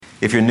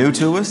If you're new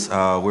to us,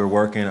 we're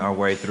working our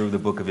way through the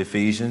book of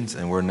Ephesians,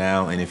 and we're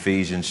now in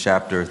Ephesians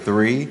chapter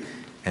 3,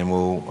 and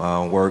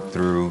we'll work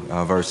through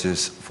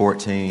verses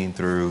 14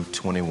 through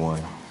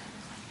 21.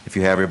 If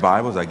you have your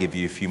Bibles, I give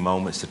you a few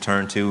moments to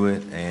turn to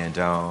it,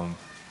 and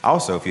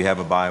also, if you have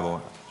a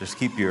Bible, just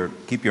keep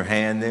your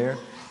hand there.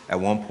 At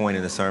one point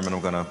in the sermon,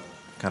 I'm going to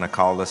kind of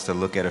call us to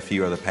look at a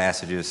few other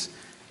passages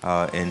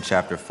in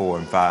chapter 4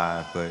 and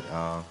 5,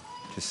 but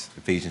just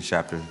Ephesians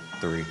chapter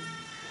 3.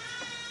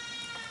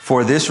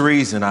 For this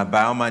reason, I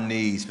bow my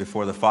knees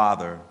before the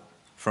Father,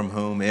 from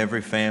whom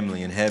every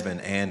family in heaven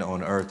and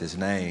on earth is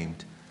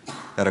named,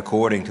 that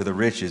according to the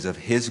riches of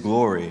his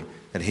glory,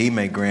 that he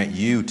may grant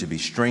you to be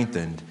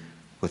strengthened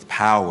with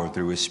power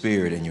through his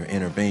Spirit in your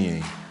inner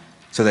being,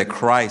 so that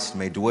Christ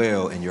may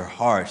dwell in your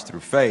hearts through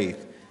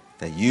faith,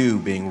 that you,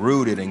 being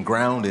rooted and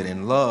grounded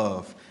in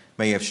love,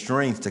 may have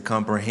strength to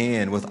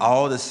comprehend with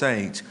all the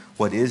saints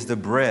what is the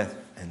breadth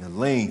and the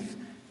length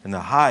and the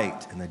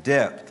height and the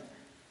depth,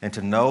 and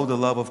to know the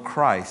love of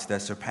Christ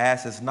that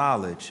surpasses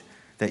knowledge,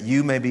 that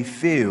you may be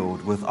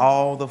filled with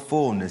all the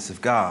fullness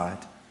of God.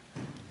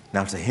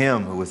 Now to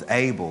him who is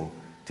able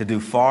to do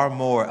far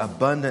more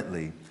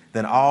abundantly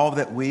than all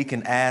that we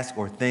can ask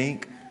or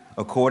think,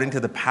 according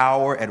to the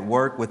power at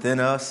work within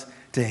us,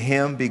 to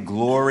him be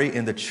glory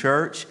in the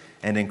church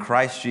and in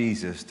Christ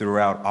Jesus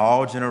throughout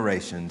all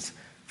generations,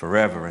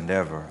 forever and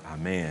ever.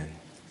 Amen.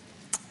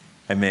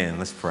 Amen.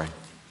 Let's pray.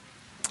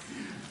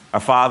 Our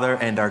Father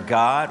and our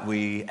God,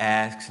 we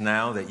ask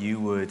now that you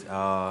would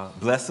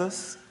bless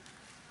us.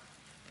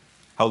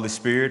 Holy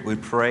Spirit, we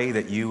pray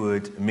that you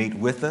would meet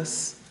with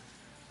us.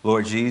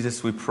 Lord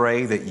Jesus, we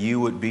pray that you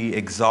would be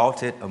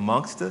exalted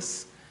amongst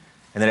us,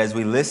 and that as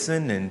we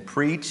listen and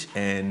preach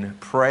and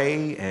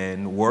pray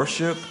and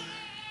worship,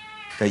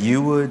 that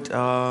you would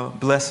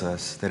bless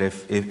us. That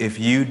if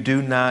you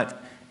do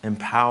not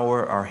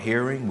empower our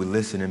hearing, we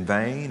listen in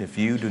vain. If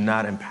you do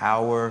not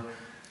empower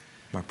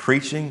my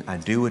preaching, I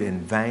do it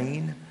in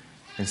vain.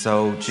 And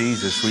so,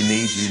 Jesus, we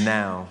need you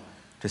now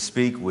to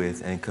speak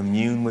with and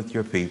commune with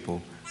your people,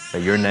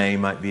 that your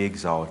name might be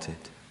exalted.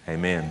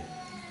 Amen.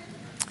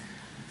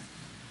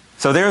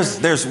 So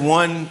there's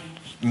one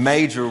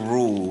major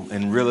rule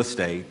in real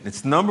estate.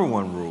 It's number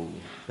one rule,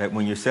 that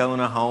when you're selling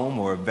a home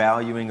or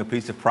valuing a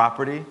piece of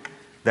property,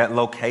 that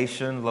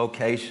location,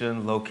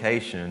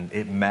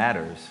 it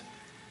matters.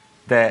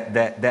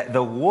 That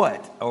the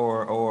what,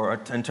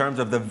 or in terms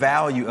of the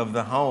value of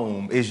the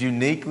home, is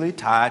uniquely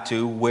tied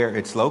to where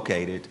it's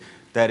located.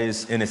 That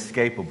is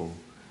inescapable.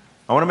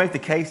 I want to make the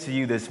case to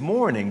you this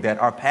morning that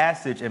our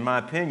passage, in my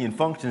opinion,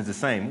 functions the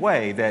same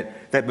way,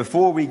 that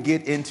before we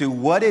get into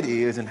what it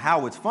is and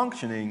how it's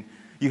functioning,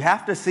 you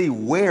have to see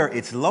where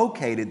it's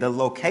located. The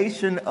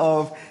location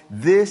of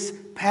this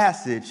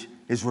passage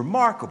is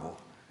remarkable.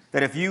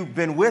 That if you've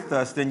been with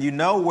us, then you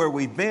know where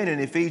we've been in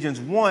Ephesians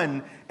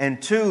 1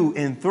 and 2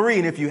 and 3.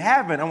 And if you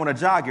haven't, I want to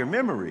jog your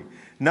memory.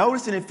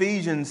 Notice in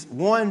Ephesians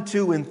 1,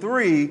 2, and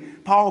 3,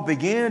 Paul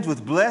begins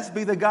with, "Blessed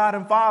be the God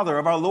and Father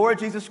of our Lord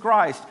Jesus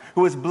Christ,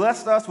 who has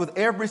blessed us with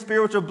every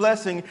spiritual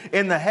blessing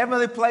in the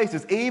heavenly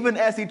places, even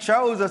as he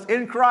chose us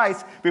in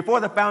Christ before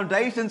the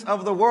foundations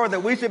of the world,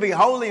 that we should be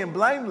holy and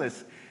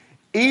blameless."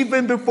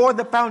 Even before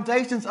the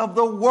foundations of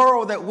the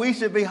world, that we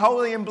should be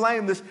holy and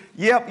blameless.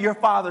 Yep, your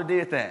Father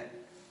did that.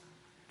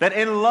 That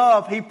in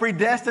love, he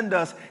predestined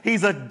us.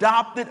 He's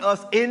adopted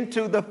us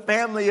into the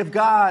family of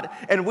God.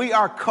 And we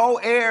are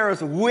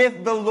co-heirs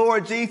with the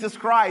Lord Jesus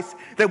Christ.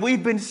 That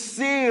we've been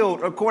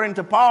sealed, according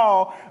to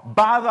Paul,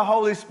 by the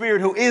Holy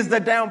Spirit, who is the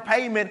down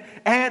payment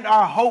and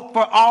our hope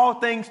for all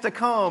things to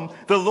come.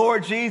 The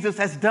Lord Jesus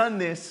has done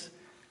this.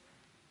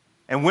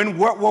 And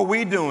what were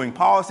we doing?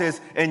 Paul says,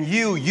 "And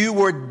you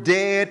were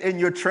dead in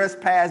your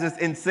trespasses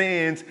and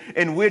sins,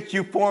 in which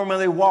you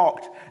formerly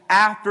walked,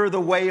 after the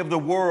way of the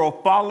world,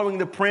 following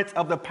the prince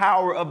of the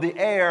power of the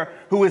air,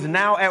 who is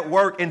now at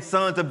work in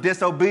sons of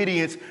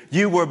disobedience.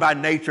 You were by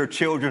nature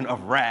children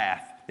of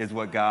wrath," is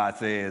what God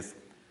says.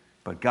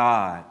 "But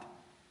God,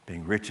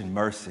 being rich in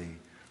mercy,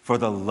 for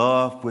the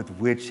love with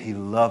which he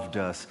loved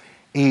us,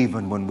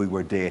 even when we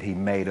were dead, he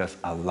made us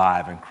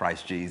alive in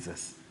Christ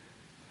Jesus.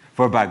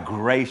 For by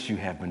grace you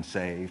have been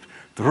saved,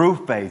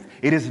 through faith.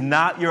 It is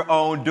not your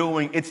own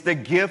doing. It's the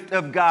gift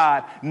of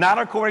God, not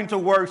according to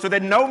works, so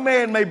that no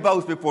man may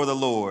boast before the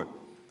Lord."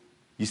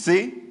 You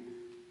see?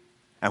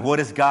 And what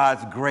is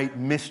God's great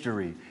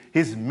mystery?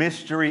 His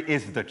mystery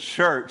is the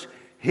church,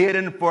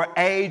 hidden for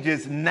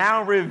ages,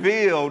 now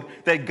revealed,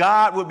 that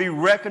God would be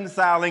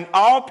reconciling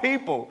all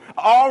people,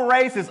 all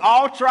races,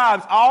 all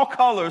tribes, all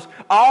colors,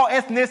 all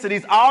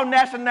ethnicities, all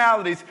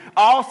nationalities,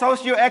 all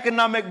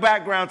socioeconomic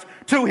backgrounds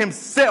to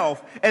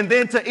himself and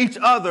then to each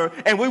other.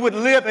 And we would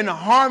live in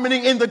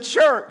harmony in the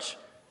church.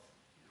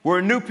 We're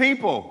a new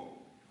people.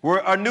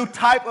 We're a new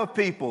type of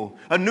people,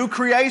 a new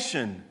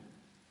creation.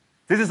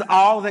 This is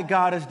all that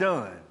God has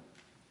done.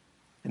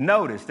 And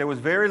notice, there was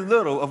very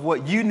little of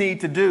what you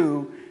need to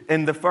do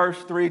in the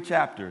first 3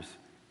 chapters.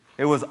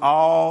 It was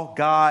all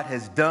God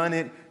has done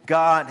it,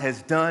 God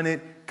has done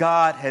it,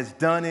 God has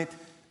done it.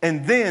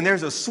 And then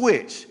there's a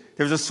switch.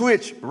 there's a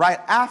switch right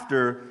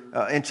after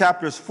in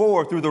chapters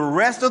 4 through the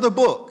rest of the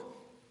book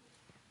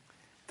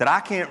that I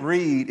can't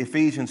read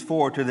Ephesians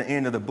 4 to the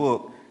end of the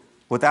book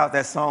without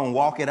that song,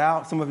 Walk It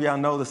Out. Some of y'all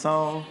know the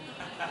song.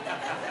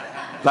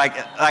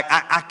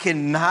 I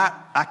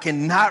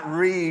cannot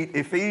read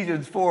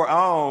Ephesians 4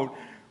 on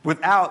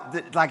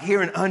without like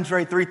hearing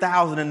Andre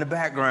 3000 in the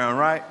background,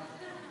 right?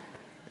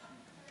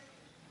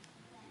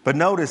 But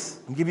notice,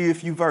 I'll give you a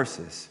few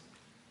verses.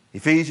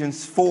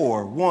 Ephesians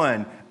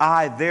 4:1,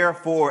 I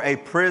therefore, a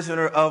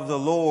prisoner of the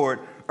Lord,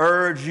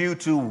 urge you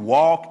to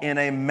walk in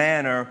a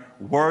manner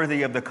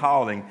worthy of the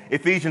calling.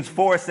 Ephesians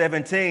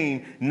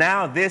 4:17,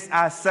 now this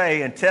I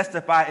say and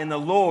testify in the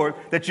Lord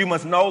that you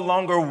must no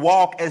longer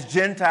walk as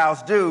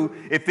Gentiles do.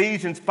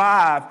 Ephesians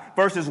 5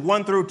 verses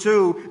 1 through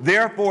 2,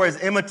 therefore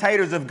as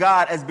imitators of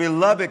God, as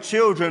beloved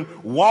children,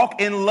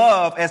 walk in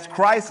love as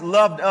Christ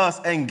loved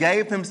us and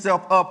gave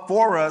himself up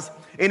for us.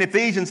 In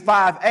Ephesians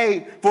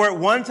 5:8, for at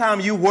one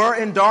time you were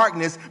in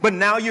darkness, but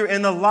now you're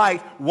in the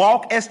light.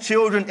 Walk as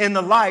children in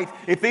the light.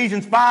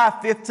 Ephesians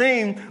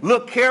 5:15,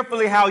 look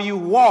carefully how you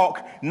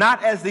walk,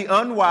 not as the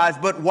unwise,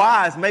 but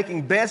wise,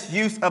 making best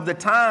use of the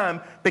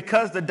time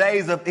because the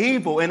days of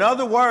evil. In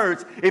other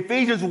words,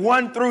 Ephesians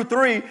 1 through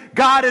 3,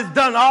 God has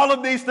done all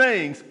of these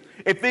things.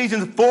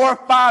 Ephesians 4,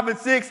 5, and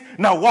 6,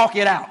 now walk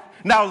it out.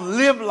 Now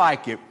live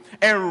like it.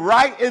 And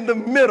right in the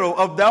middle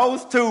of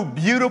those two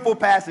beautiful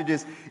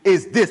passages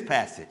is this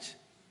passage.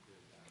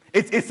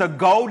 It's a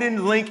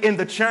golden link in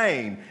the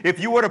chain. If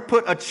you were to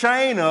put a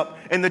chain up,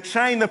 and the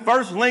chain, the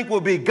first link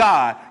would be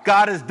God.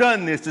 God has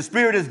done this. The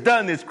Spirit has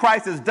done this.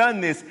 Christ has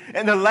done this.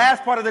 And the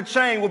last part of the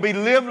chain will be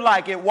live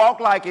like it, walk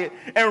like it.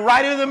 And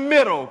right in the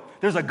middle,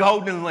 there's a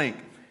golden link.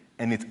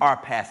 And it's our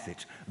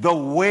passage. The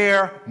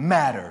where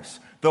matters.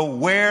 The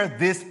where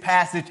this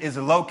passage is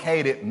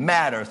located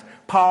matters.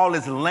 Paul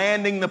is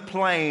landing the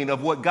plane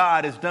of what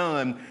God has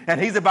done, and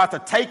he's about to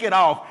take it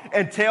off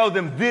and tell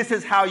them this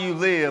is how you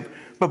live.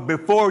 But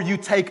before you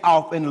take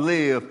off and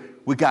live,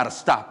 we got to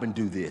stop and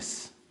do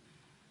this.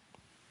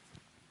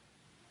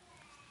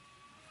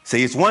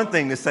 See, it's one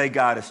thing to say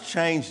God has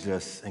changed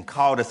us and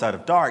called us out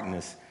of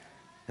darkness.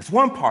 That's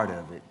one part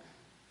of it.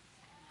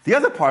 The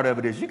other part of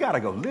it is you got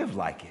to go live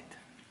like it.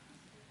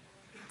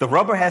 The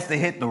rubber has to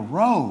hit the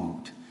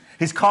road.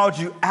 He's called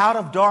you out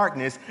of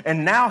darkness,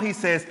 and now he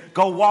says,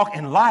 go walk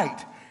in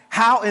light.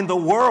 How in the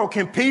world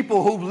can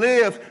people who've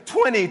lived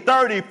 20,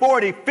 30,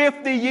 40,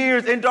 50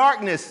 years in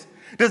darkness,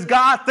 does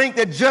God think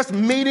that just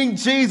meeting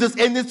Jesus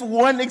in this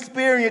one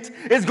experience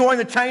is going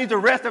to change the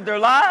rest of their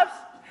lives?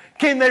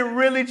 Can they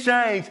really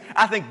change?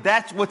 I think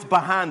that's what's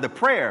behind the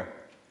prayer.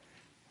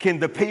 Can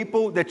the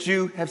people that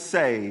you have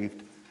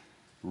saved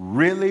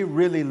really,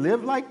 really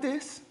live like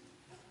this?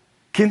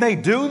 Can they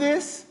do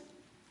this?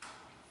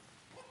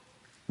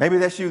 Maybe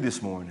that's you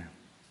this morning.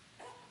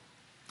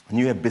 And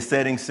you have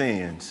besetting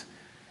sins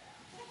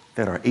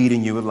that are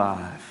eating you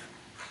alive.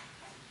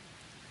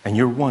 And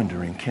you're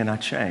wondering, can I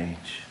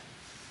change?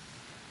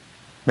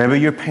 Maybe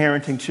you're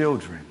parenting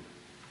children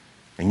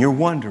and you're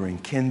wondering,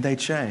 can they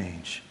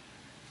change?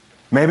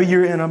 Maybe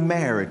you're in a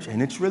marriage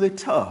and it's really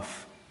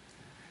tough.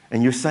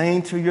 And you're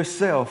saying to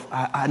yourself,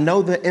 I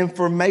know the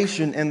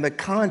information and the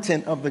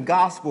content of the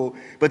gospel,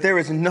 but there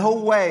is no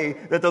way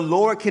that the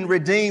Lord can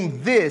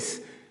redeem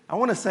this. I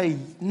want to say,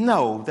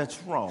 no,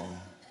 that's wrong.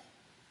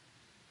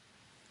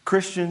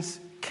 Christians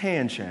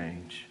can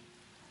change.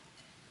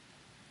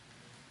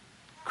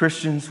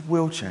 Christians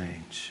will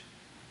change.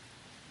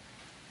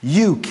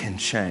 You can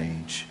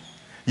change.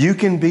 You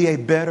can be a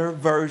better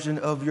version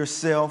of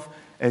yourself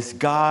as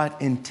God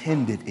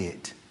intended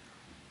it,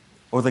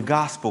 or the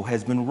gospel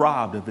has been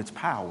robbed of its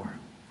power.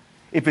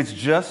 If it's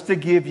just to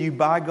give you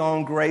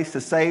bygone grace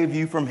to save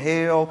you from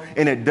hell,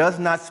 and it does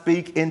not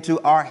speak into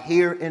our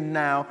here and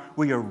now,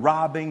 we are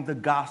robbing the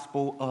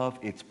gospel of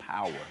its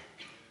power.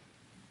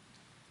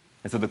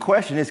 And so the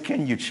question is,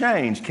 can you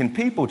change? Can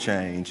people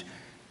change?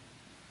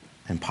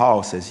 And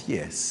Paul says,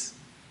 yes.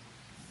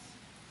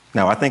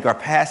 Now, I think our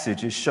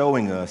passage is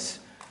showing us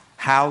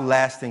how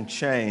lasting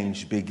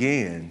change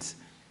begins.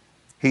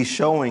 He's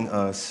showing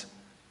us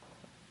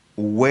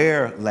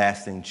where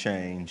lasting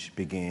change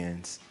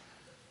begins.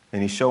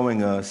 And he's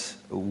showing us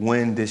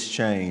when this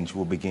change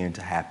will begin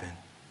to happen.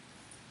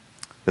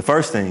 The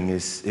first thing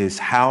is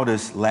how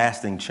does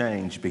lasting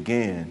change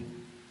begin?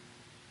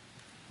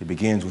 It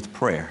begins with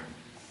prayer.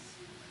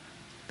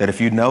 That if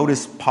you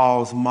notice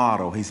Paul's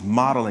model, he's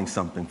modeling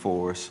something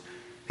for us.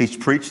 He's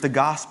preached the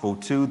gospel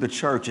to the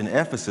church in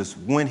Ephesus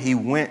when he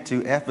went to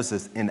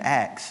Ephesus in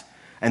Acts.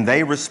 And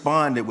they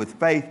responded with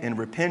faith and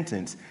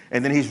repentance.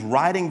 And then he's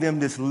writing them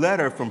this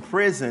letter from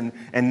prison.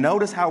 And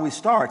notice how he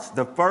starts.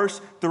 The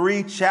first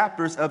 3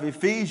 chapters of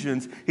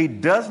Ephesians, he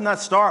does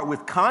not start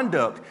with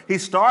conduct. He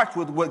starts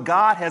with what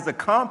God has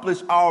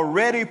accomplished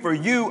already for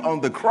you on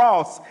the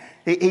cross.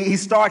 He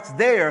starts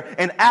there.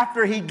 And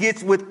after he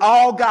gets with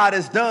all God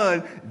has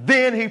done,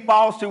 Then he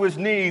falls to his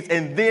knees,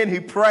 and then he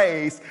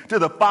prays to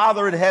the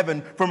Father in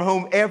heaven, from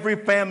whom every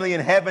family in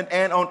heaven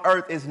and on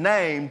earth is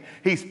named.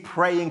 He's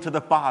praying to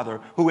the Father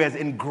who has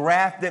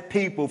engrafted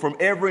people from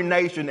every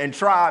nation and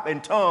tribe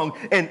and tongue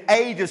and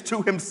ages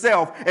to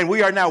himself. And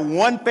we are now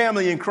one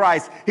family in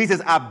Christ. He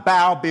says, I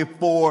bow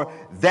before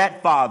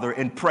that Father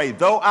and pray.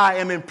 Though I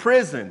am in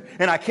prison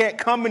and I can't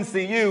come and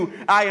see you,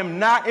 I am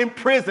not in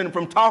prison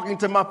from talking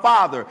to my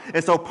Father.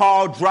 And so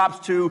Paul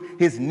drops to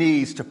his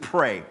knees to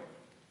pray.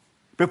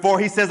 Before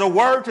he says a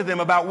word to them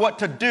about what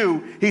to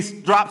do, he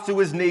drops to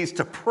his knees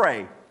to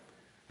pray.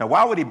 Now,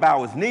 why would he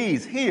bow his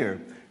knees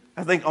here?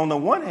 I think on the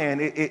one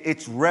hand,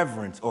 it's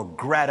reverence or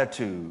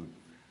gratitude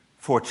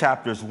for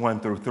chapters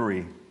 1 through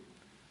 3.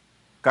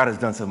 God has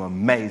done some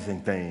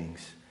amazing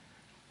things.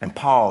 And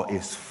Paul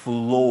is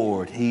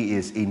floored. He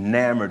is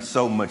enamored,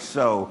 so much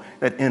so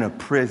that in a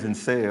prison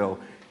cell,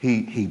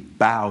 he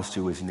bows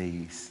to his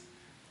knees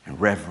in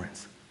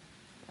reverence.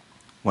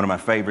 One of my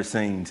favorite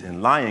scenes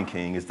in Lion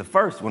King is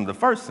one of the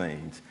first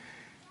scenes.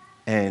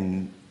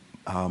 And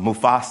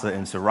Mufasa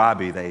and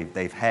Sarabi,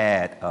 they've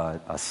had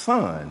a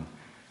son,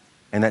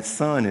 and that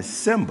son is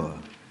Simba.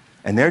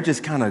 And they're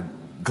just kind of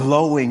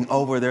glowing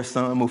over their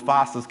son.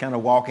 Mufasa's kind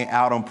of walking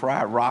out on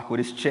Pride Rock with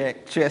his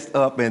chest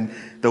up, and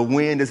the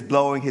wind is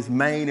blowing, his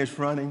mane is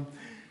running.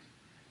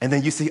 And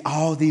then you see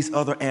all these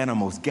other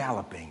animals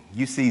galloping.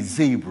 You see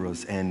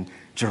zebras and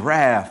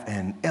giraffe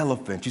and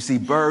elephant. You see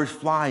birds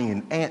flying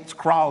and ants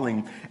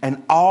crawling.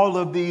 And all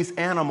of these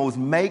animals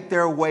make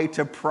their way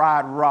to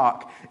Pride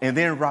Rock. And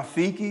then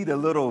Rafiki, the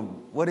little,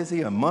 what is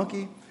he, a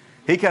monkey?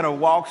 He kind of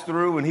walks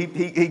through and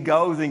he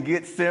goes and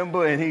gets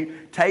Simba, and he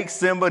takes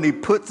Simba and he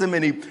puts him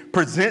and he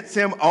presents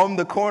him on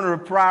the corner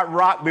of Pride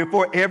Rock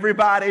before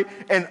everybody.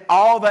 And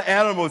all the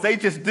animals, they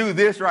just do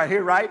this right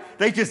here, right?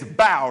 They just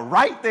bow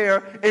right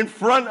there in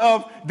front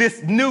of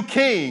this new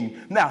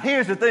king. Now,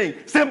 here's the thing.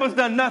 Simba's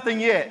done nothing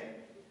yet.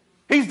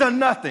 He's done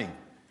nothing.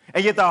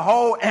 And yet the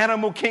whole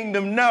animal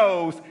kingdom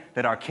knows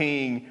that our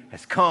king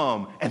has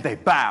come, and they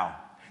bow.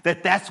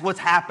 That's what's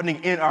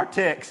happening in our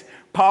text.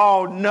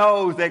 Paul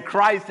knows that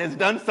Christ has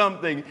done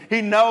something.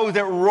 He knows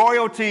that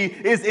royalty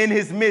is in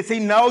his midst. He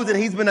knows that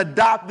he's been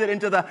adopted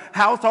into the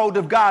household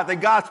of God,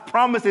 that God's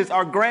promises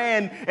are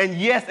grand and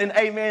yes and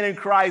amen in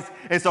Christ.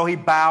 And so he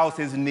bows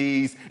his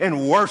knees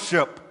in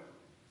worship.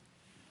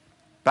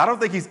 But I don't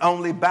think he's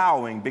only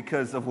bowing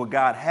because of what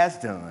God has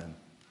done.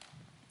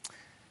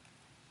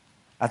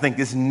 I think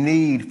this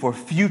need for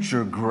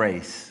future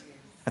grace,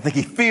 I think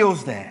he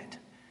feels that.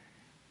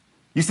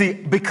 You see,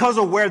 because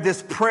of where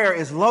this prayer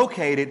is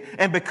located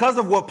and because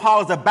of what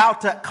Paul is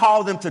about to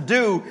call them to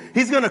do,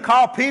 he's going to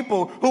call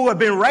people who have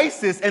been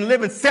racist and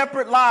living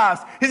separate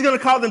lives. He's going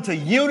to call them to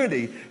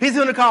unity. He's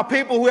going to call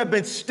people who have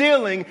been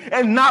stealing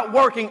and not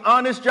working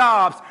honest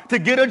jobs to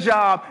get a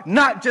job,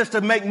 not just to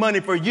make money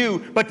for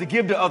you, but to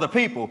give to other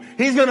people.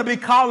 He's going to be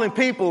calling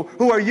people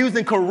who are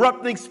using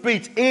corrupting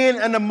speech in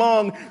and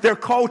among their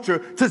culture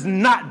to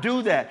not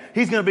do that.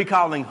 He's going to be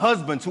calling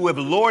husbands who have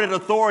lorded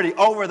authority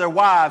over their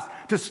wives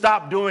to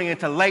stop doing it,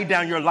 to lay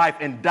down your life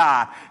and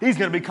die. He's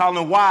going to be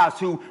calling wives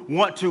who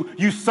want to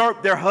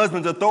usurp their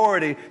husband's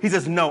authority. He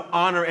says, no,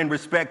 honor and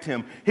respect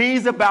him.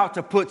 He's about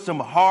to put some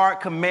hard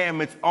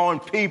commandments on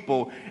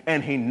people,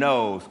 and he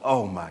knows,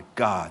 oh my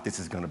God, this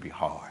is going to be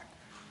hard.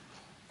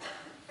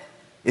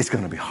 It's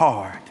going to be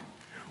hard.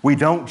 We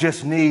don't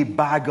just need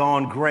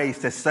bygone grace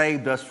that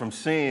saved us from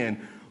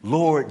sin.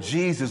 Lord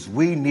Jesus,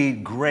 we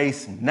need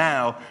grace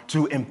now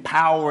to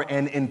empower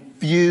and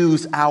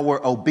infuse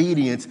our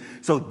obedience.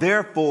 So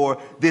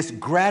therefore, this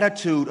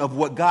gratitude of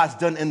what God's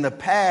done in the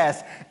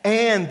past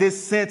and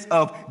this sense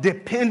of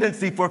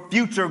dependency for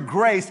future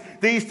grace,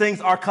 these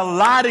things are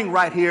colliding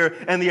right here,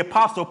 and the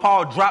Apostle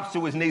Paul drops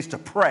to his knees to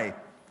pray.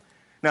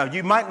 Now,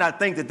 you might not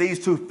think that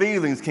these two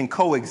feelings can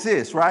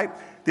coexist, right?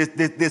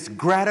 This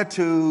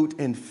gratitude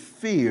and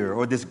fear,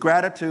 or this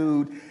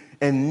gratitude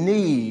and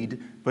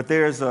need. But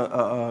there's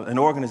an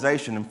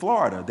organization in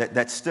Florida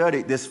that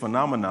studied this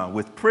phenomenon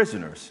with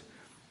prisoners.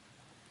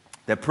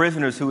 That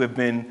prisoners who have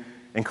been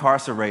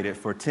incarcerated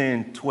for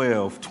 10,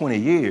 12, 20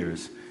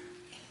 years.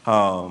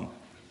 And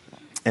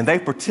they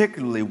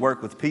particularly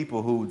work with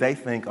people who they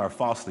think are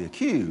falsely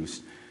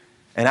accused.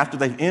 And after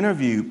they've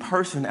interviewed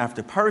person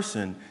after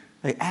person,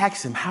 they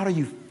ask them, how do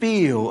you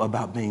feel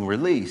about being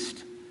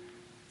released?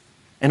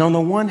 And on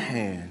the one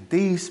hand,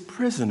 these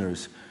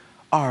prisoners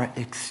are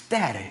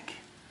ecstatic.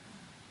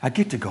 I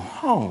get to go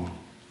home.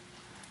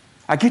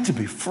 I get to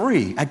be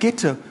free. I get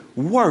to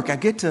work. I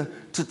get to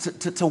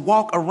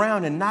walk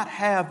around and not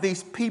have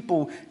these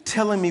people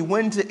telling me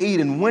when to eat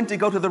and when to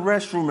go to the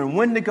restroom and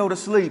when to go to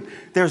sleep.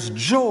 There's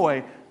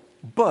joy,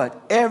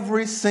 but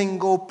every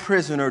single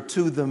prisoner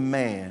to the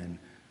man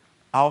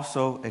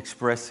also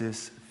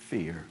expresses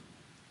fear.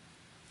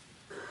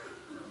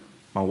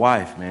 My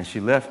wife, man,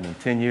 she left me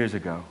 10 years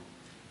ago.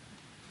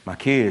 My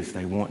kids,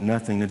 they want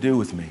nothing to do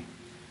with me.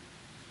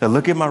 They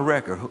look at my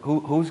record.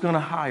 Who's going to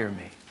hire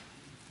me?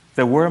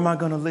 Where am I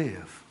going to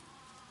live?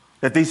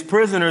 That these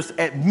prisoners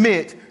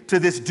admit to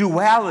this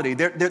duality.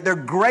 They're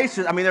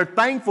gracious. I mean, they're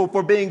thankful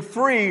for being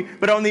free.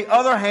 But on the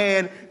other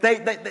hand,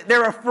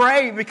 they're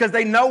afraid because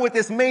they know what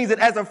this means. That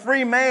as a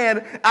free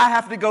man, I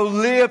have to go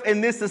live in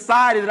this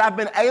society that I've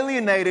been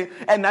alienated.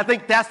 And I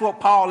think that's what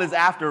Paul is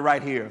after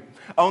right here.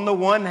 On the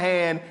one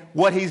hand,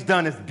 what he's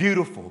done is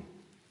beautiful.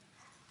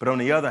 But on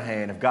the other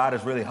hand, if God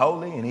is really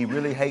holy and he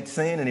really hates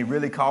sin and he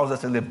really calls us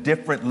to live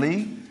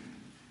differently,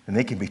 then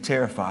it can be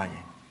terrifying.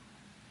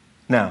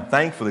 Now,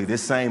 thankfully,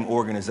 this same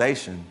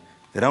organization,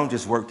 they don't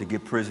just work to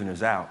get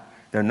prisoners out.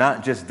 They're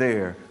not just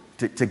there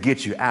to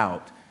get you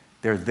out.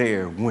 They're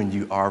there when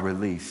you are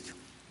released.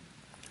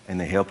 And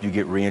they help you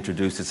get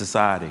reintroduced to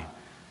society.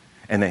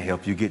 And they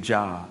help you get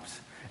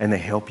jobs. And they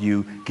help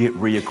you get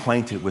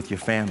reacquainted with your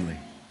family.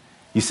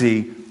 You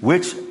see,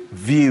 which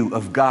view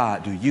of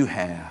God do you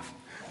have?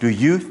 Do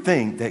you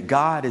think that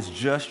God is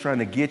just trying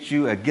to get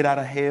you a get out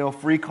of hell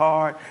free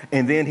card?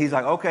 And then he's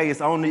like, okay,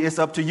 it's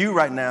up to you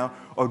right now.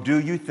 Or do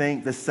you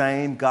think the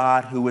same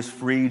God who has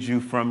freed you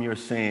from your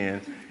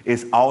sin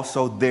is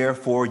also there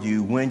for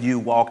you when you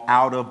walk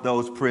out of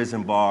those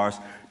prison bars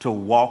to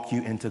walk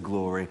you into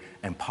glory?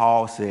 And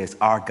Paul says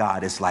our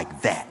God is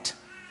like that.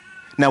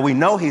 Now we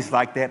know he's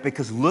like that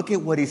because look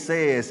at what he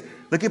says.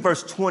 Look at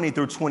verse 20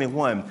 through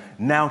 21.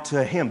 Now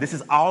to him, this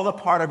is all a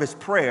part of his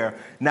prayer.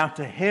 Now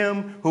to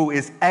him who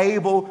is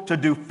able to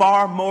do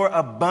far more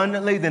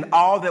abundantly than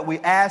all that we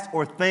ask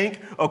or think,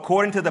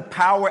 according to the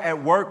power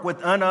at work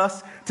within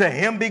us, to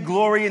him be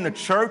glory in the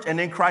church and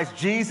in Christ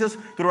Jesus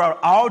throughout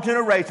all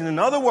generations. In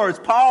other words,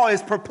 Paul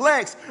is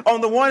perplexed. On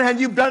the one hand,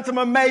 you've done some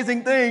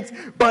amazing things,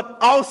 but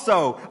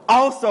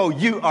also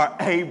you are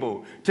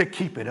able to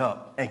keep it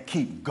up and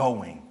keep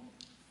going.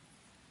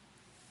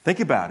 Think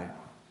about it.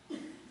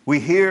 We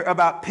hear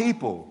about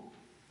people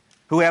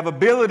who have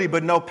ability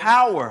but no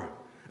power.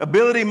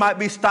 Ability might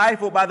be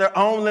stifled by their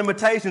own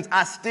limitations.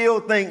 I still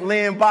think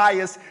Len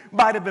Bias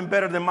might have been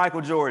better than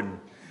Michael Jordan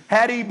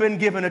had he been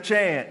given a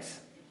chance.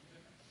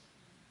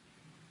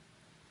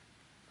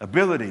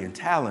 Ability and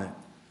talent,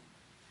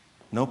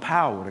 no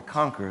power to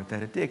conquer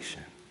that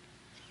addiction.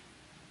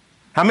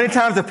 How many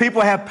times do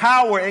people have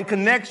power and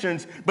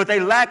connections, but they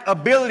lack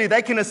ability?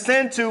 They can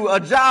ascend to a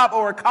job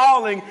or a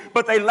calling,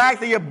 but they lack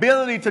the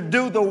ability to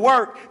do the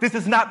work. This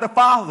is not the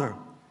Father.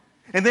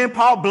 And then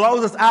Paul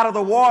blows us out of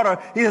the water.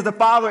 He says the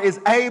Father is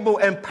able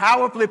and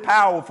powerfully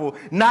powerful,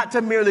 not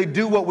to merely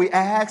do what we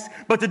ask,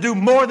 but to do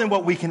more than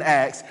what we can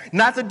ask.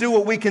 Not to do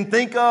what we can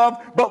think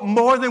of, but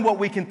more than what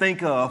we can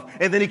think of.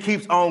 And then he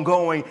keeps on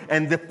going,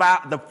 and the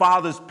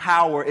Father's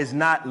power is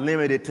not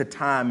limited to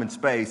time and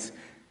space.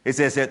 It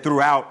says that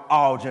throughout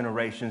all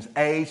generations,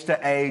 age to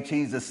age,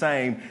 he's the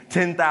same.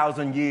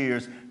 10,000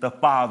 years, the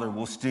Father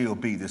will still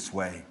be this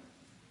way.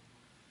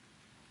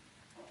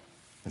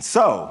 And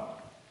so,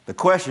 the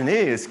question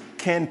is,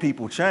 can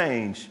people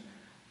change?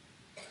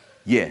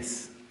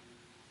 Yes.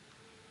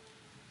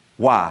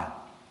 Why?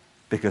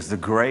 Because the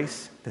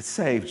grace that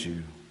saved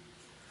you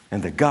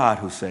and the God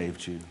who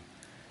saved you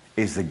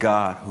is the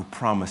God who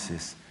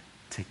promises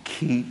to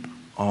keep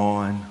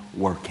on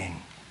working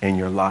in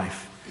your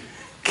life.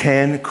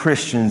 Can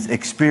Christians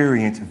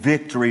experience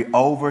victory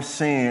over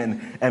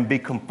sin and be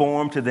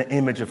conformed to the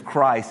image of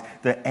Christ?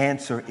 The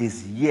answer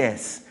is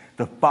yes.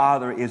 The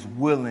Father is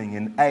willing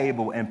and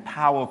able and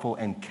powerful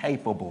and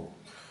capable.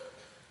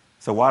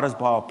 So why does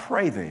Paul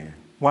pray then?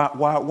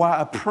 Why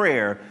a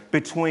prayer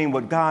between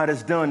what God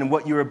has done and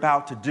what you're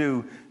about to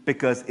do?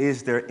 Because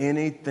is there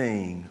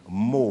anything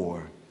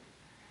more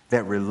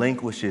that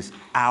relinquishes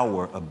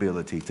our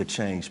ability to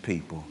change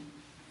people?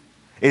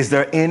 Is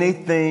there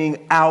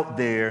anything out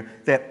there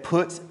that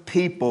puts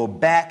people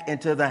back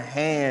into the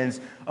hands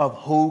of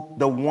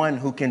the one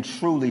who can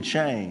truly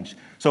change?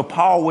 So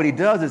Paul, what he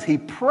does is he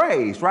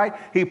prays, right?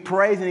 He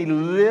prays and he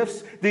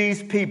lifts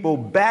these people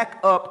back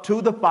up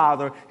to the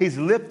Father. He's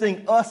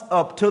lifting us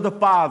up to the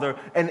Father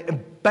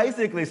and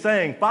basically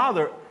saying,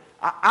 Father,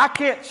 I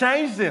can't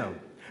change them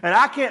and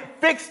I can't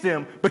fix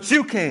them, but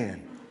you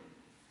can.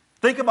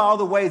 Think of all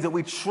the ways that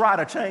we try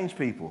to change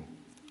people.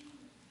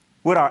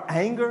 With our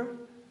anger.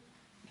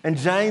 And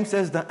James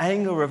says the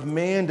anger of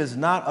man does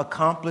not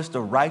accomplish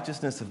the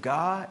righteousness of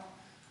God.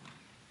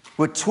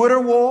 With Twitter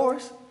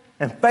wars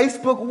and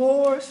Facebook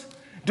wars,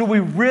 do we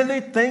really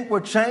think we're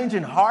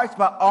changing hearts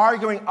by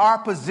arguing our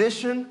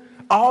position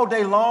all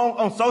day long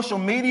on social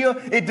media?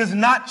 It does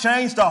not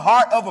change the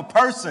heart of a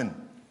person.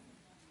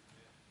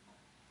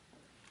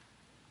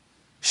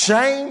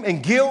 Shame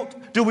and guilt,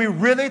 do we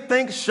really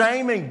think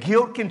shame and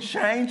guilt can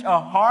change a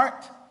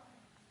heart?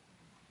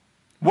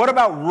 What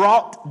about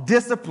wrought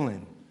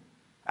discipline?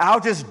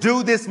 I'll just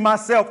do this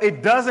myself.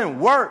 It doesn't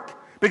work.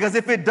 Because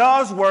if it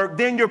does work,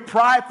 then you're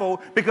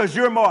prideful because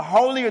you're more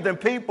holier than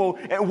people.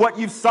 And what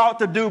you've sought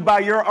to do by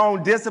your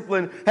own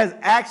discipline has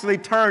actually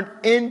turned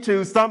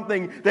into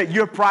something that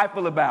you're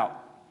prideful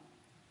about.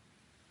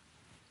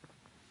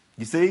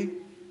 You see?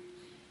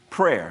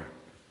 Prayer.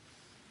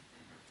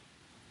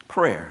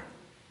 Prayer.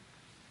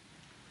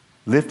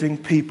 Lifting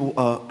people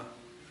up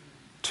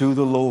to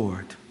the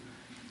Lord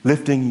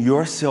lifting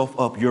yourself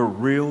up, your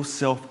real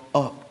self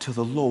up to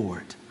the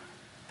Lord.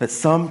 That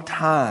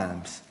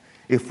sometimes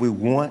if we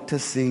want to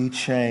see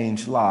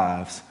changed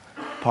lives,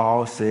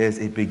 Paul says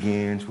it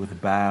begins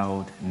with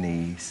bowed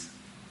knees.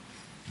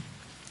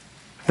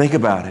 Think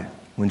about it.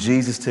 When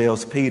Jesus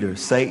tells Peter,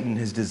 Satan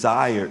has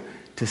desired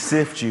to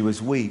sift you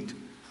as wheat,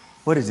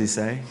 what does he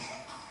say?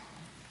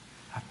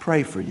 I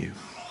pray for you.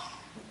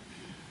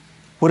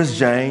 What does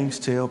James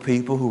tell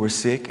people who are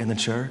sick in the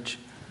church?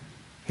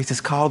 He says,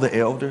 call the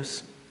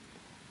elders.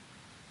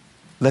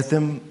 Let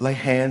them lay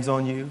hands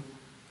on you.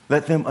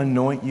 Let them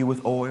anoint you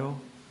with oil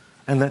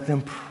and let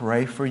them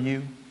pray for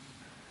you.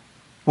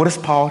 What does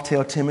Paul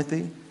tell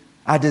Timothy?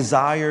 I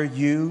desire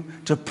you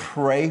to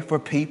pray for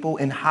people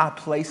in high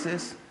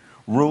places,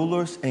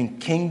 rulers and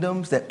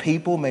kingdoms, that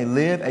people may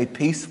live a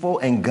peaceful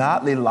and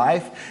godly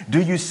life. Do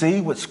you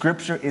see what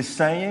Scripture is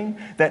saying?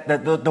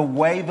 That the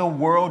way the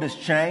world is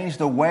changed,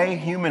 the way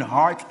human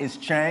hearts is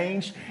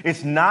changed,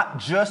 it's not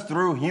just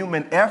through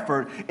human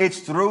effort, it's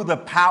through the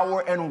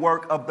power and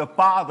work of the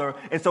Father.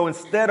 And so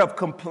instead of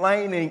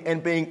complaining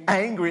and being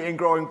angry and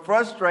growing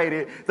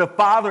frustrated, the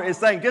Father is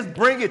saying, just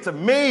bring it to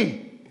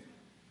me.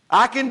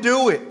 I can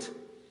do it.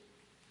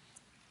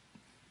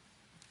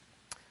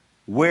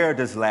 Where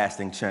does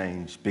lasting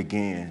change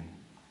begin?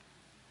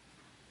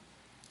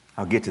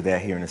 I'll get to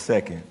that here in a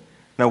second.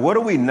 Now, what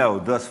do we know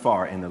thus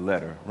far in the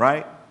letter,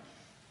 right?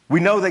 We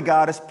know that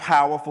God is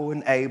powerful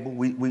and able.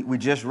 We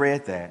just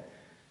read that.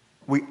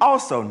 We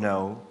also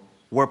know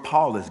where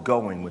Paul is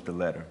going with the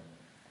letter.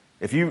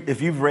 If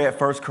you've read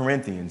 1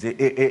 Corinthians,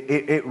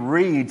 it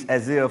reads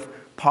as if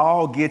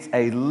Paul gets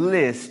a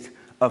list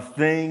of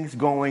things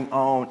going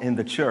on in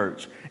the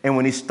church. And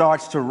when he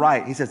starts to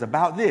write, he says,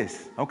 about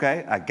this,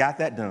 okay, I got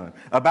that done.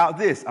 About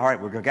this, all right,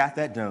 we got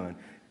that done.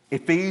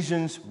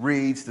 Ephesians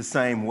reads the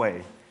same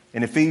way.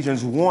 In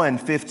Ephesians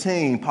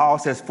 1:15, Paul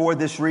says, for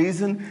this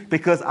reason,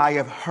 because I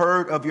have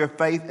heard of your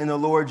faith in the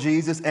Lord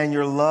Jesus and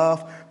your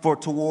love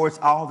towards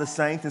all the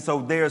saints. And so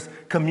there's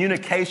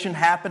communication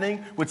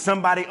happening with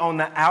somebody on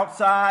the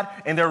outside,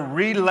 and they're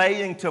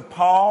relaying to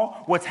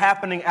Paul what's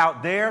happening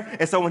out there.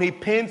 And so when he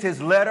pens his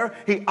letter,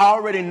 he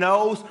already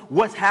knows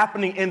what's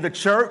happening in the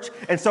church.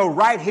 And so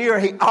right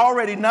here, he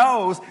already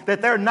knows that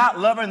they're not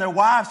loving their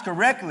wives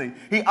correctly.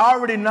 He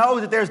already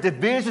knows that there's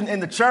division in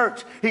the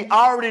church. He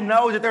already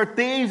knows that there are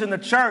thieves in the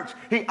church.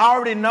 He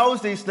already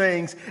knows these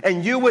things.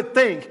 And you would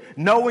think,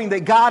 knowing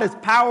that God is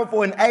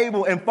powerful and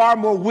able and far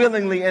more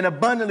willingly and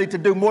abundantly to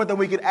do more than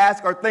we could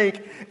ask or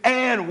think,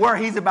 and where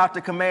he's about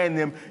to command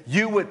them,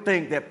 you would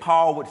think that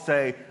Paul would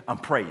say, I'm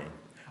praying.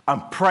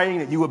 I'm praying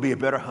that you would be a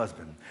better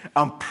husband.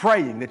 I'm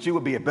praying that you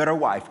would be a better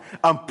wife.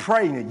 I'm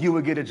praying that you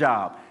would get a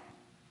job.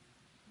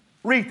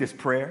 Read this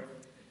prayer.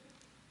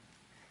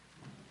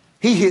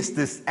 He hits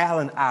this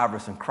Allen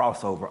Iverson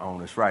crossover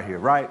on us right here,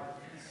 right?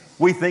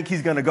 We think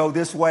he's going to go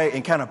this way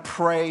and kind of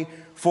pray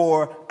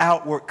for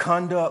outward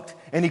conduct.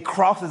 And he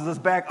crosses us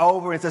back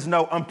over and says,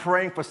 no, I'm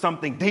praying for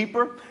something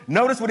deeper.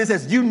 Notice what he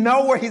says. You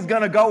know where he's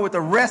going to go with the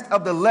rest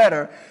of the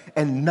letter.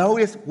 And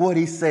notice what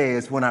he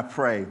says when I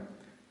pray.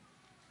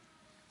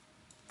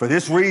 For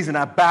this reason,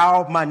 I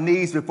bow my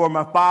knees before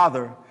my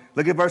Father.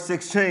 Look at verse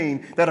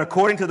 16, that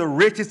according to the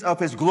riches of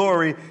his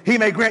glory, he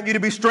may grant you to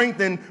be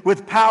strengthened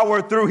with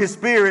power through his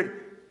Spirit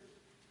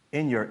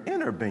in your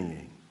inner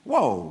being.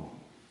 Whoa.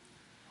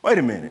 Wait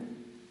a minute.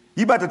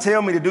 You about to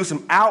tell me to do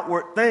some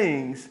outward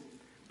things,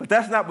 but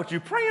that's not what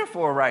you're praying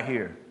for right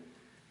here.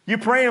 You're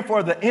praying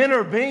for the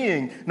inner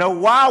being. Now,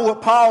 why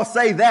would Paul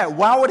say that?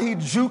 Why would he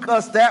juke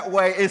us that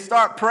way and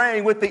start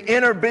praying with the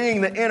inner being,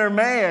 the inner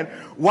man?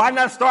 Why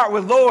not start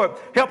with, Lord,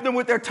 help them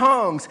with their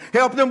tongues,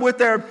 help them with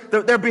their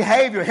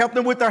behavior, help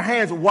them with their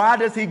hands? Why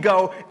does he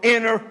go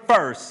inner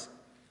first?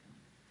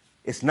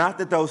 It's not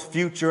that those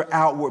future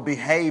outward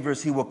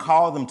behaviors he will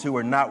call them to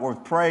are not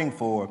worth praying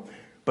for,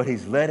 but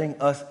he's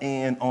letting us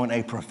in on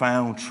a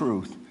profound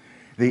truth.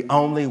 The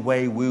only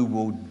way we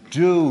will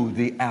do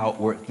the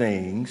outward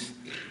things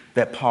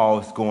that Paul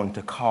is going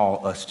to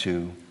call us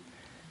to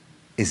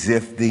is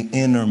if the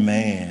inner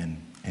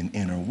man and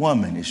inner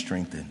woman is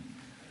strengthened.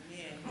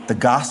 The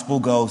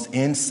gospel goes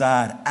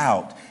inside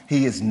out.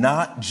 He is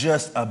not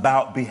just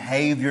about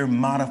behavior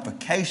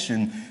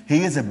modification.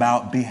 He is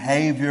about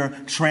behavior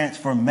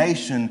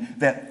transformation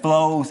that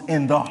flows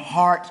in the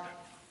heart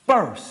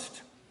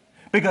first.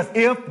 Because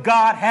if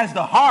God has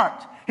the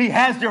heart, he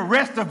has the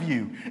rest of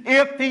you.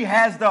 If he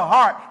has the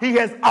heart, he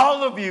has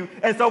all of you.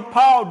 And so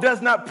Paul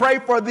does not pray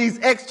for these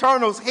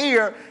externals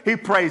here. He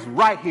prays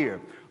right here.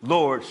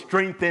 Lord,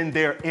 strengthen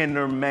their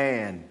inner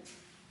man.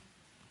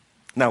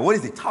 Now, what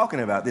is he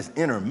talking about, this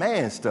inner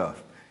man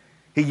stuff?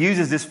 He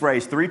uses this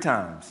phrase 3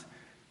 times.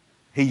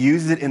 He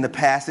uses it in the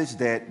passage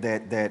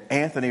that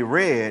Anthony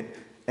read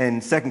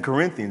in 2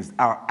 Corinthians.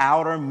 Our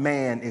outer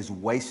man is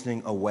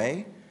wasting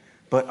away,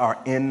 but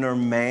our inner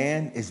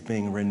man is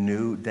being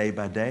renewed day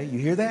by day. You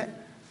hear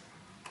that?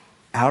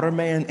 Outer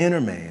man,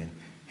 inner man.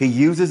 He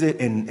uses it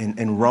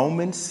in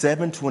Romans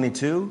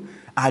 7:22.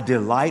 I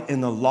delight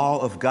in the law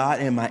of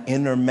God in my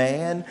inner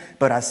man,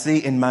 but I see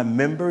in my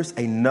members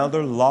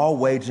another law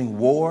waging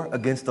war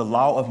against the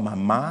law of my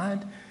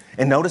mind.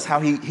 And notice how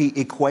he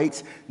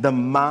equates the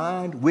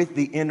mind with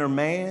the inner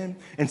man.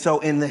 And so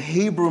in the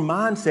Hebrew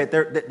mindset,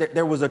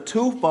 there was a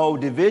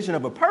twofold division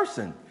of a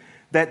person.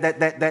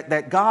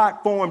 That God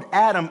formed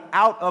Adam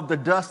out of the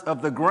dust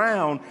of the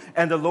ground,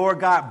 and the Lord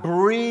God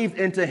breathed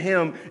into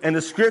him, and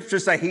the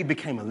scriptures say he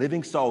became a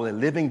living soul, a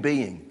living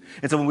being.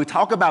 And so when we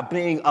talk about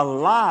being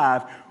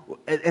alive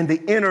in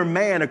the inner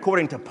man,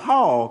 according to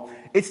Paul,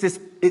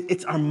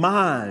 it's our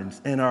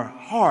minds and our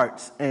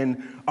hearts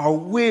and our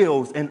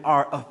wills and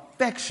our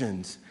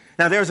affections.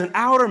 Now there's an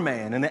outer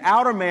man, and the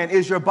outer man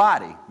is your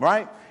body,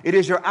 right? It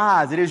is your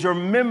eyes. It is your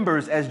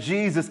members, as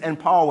Jesus and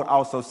Paul would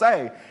also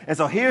say. And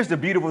so here's the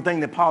beautiful thing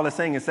that Paul is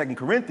saying in 2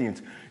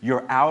 Corinthians.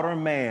 Your outer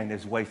man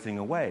is wasting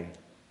away,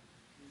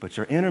 but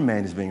your inner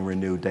man is being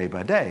renewed day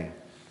by day.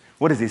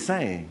 What is he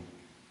saying?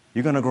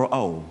 You're going to grow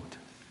old,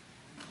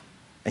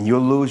 and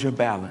you'll lose your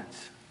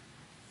balance.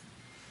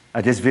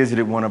 I just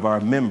visited one of our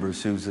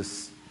members who's a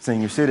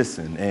senior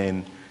citizen,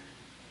 and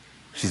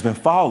she's been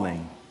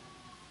falling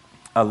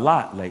a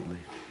lot lately.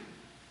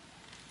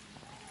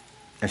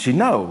 And she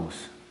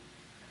knows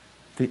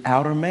the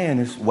outer man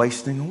is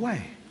wasting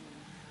away,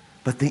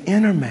 but the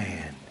inner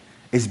man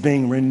is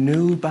being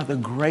renewed by the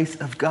grace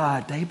of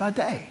God day by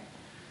day.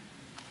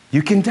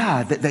 You can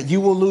die, that you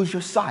will lose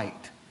your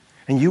sight,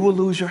 and you will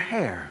lose your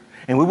hair,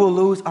 and we will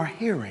lose our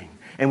hearing,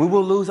 and we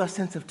will lose our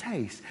sense of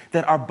taste,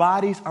 that our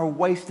bodies are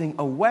wasting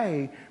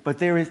away, but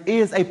there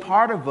is a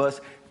part of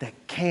us that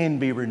can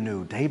be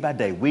renewed day by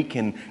day. We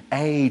can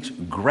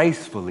age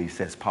gracefully,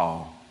 says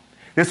Paul.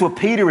 This is what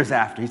Peter is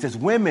after. He says,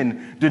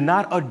 women, do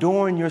not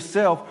adorn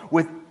yourself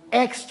with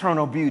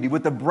external beauty,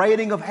 with the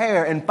braiding of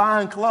hair and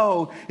fine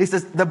clothes. He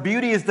says, the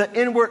beauty is the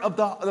inward of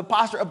the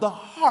posture of the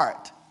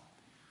heart.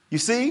 You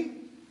see?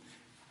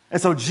 And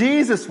so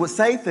Jesus would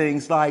say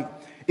things like,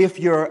 if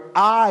your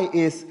eye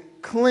is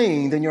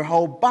clean, then your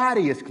whole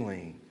body is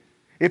clean.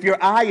 If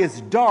your eye is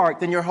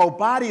dark, then your whole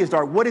body is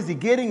dark. What is he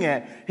getting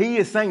at? He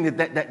is saying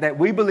that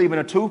we believe in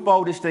a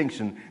twofold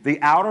distinction,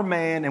 the outer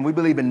man, and we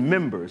believe in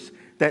members.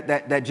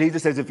 That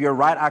Jesus says, if your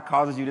right eye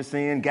causes you to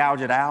sin,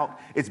 gouge it out.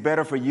 It's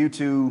better for you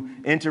to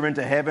enter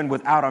into heaven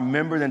without a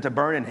member than to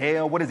burn in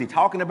hell. What is he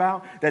talking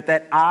about?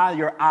 That eye,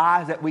 your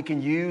eyes that we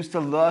can use to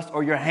lust,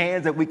 or your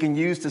hands that we can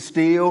use to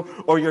steal,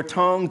 or your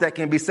tongues that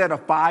can be set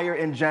afire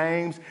in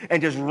James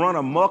and just run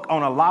amok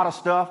on a lot of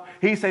stuff.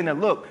 He's saying that,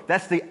 look,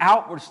 that's the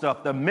outward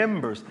stuff, the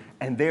members.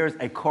 And there's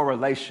a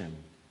correlation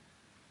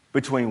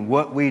between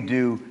what we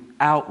do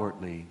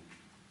outwardly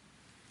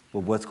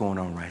with what's going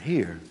on right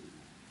here.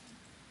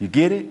 You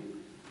get it?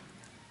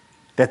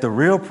 That the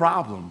real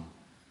problem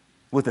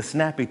with a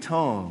snappy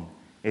tongue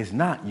is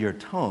not your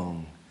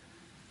tongue.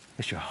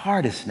 It's your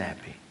heart is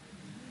snappy.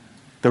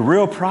 The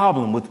real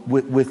problem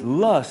with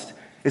lust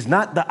is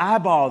not the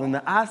eyeball and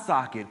the eye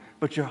socket,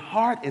 but your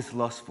heart is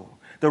lustful.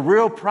 The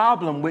real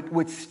problem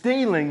with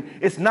stealing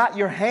is not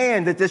your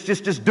hand that's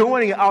just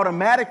doing it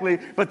automatically,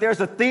 but there's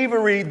a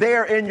thievery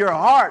there in your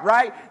heart,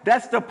 right?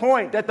 That's the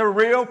point, that the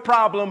real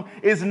problem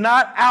is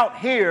not out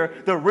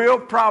here. The real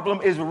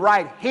problem is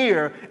right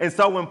here. And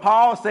so when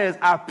Paul says,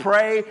 I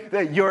pray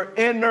that your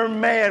inner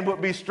man would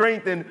be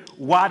strengthened,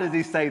 why does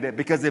he say that?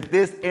 Because if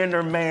this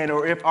inner man,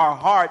 or if our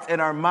hearts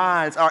and our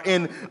minds are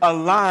in a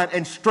line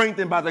and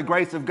strengthened by the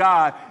grace of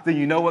God, then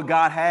you know what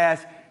God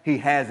has? He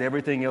has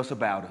everything else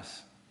about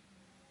us.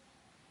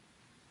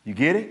 You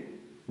get it?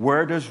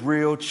 Where does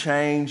real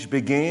change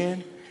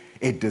begin?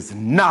 It does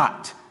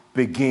not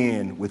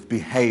begin with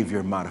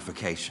behavior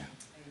modification.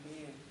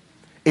 Amen.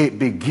 It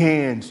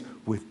begins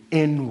with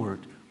inward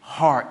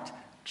heart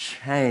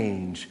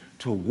change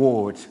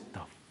towards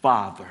the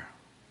Father.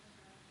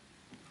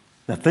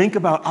 Now think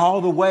about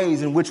all the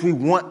ways in which we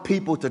want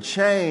people to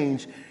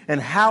change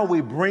and how we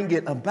bring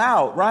it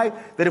about, right?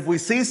 That if we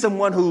see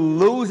someone who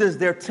loses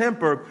their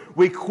temper,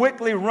 we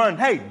quickly run,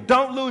 hey,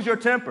 don't lose your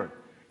temper.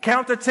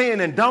 Count to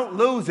 10 and don't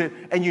lose it.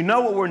 And you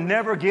know what we're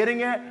never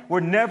getting at? We're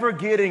never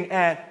getting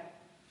at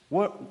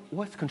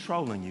what's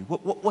controlling you?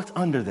 What's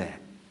under that?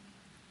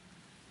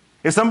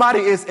 If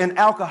somebody is an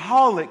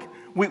alcoholic,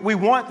 we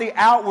want the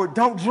outward,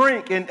 don't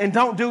drink and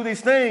don't do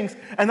these things.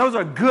 And those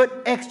are good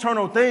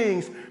external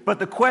things. But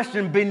the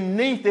question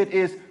beneath it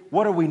is,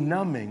 what are we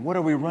numbing? What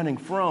are we running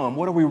from?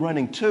 What are we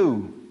running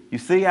to? You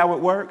see how it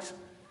works?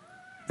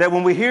 That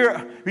when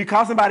we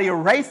call somebody a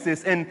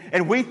racist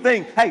and we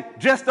think, hey,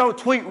 just don't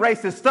tweet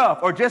racist stuff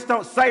or just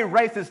don't say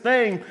racist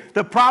things.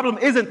 The problem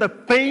isn't the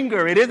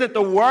finger. It isn't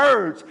the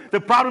words. The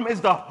problem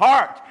is the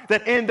heart,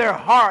 that in their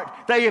heart,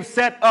 they have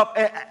set up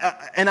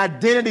an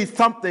identity,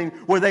 something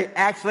where they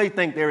actually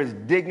think there is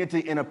dignity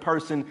in a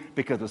person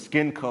because of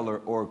skin color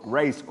or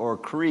race or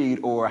creed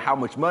or how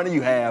much money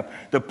you have.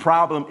 The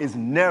problem is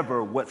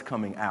never what's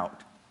coming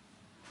out.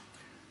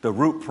 The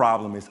root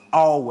problem is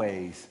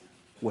always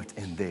what's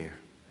in there.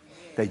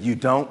 That you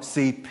don't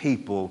see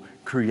people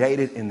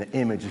created in the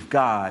image of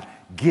God,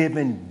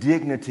 given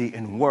dignity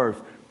and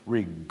worth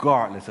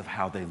regardless of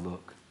how they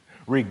look,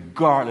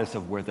 regardless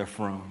of where they're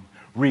from,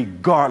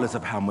 regardless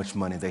of how much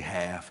money they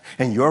have.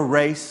 And your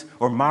race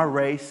or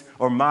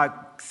my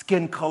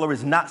skin color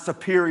is not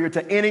superior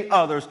to any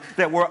others,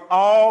 that we're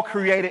all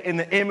created in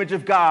the image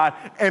of God.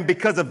 And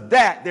because of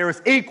that, there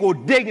is equal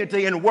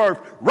dignity and worth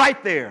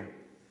right there.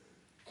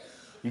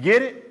 You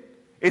get it?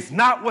 It's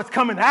not what's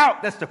coming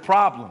out that's the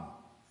problem.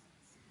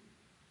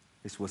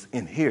 It's what's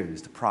in here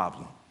is the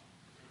problem.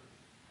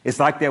 It's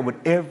like that with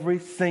every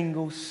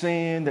single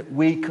sin that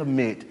we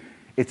commit.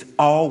 It's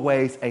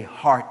always a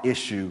heart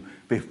issue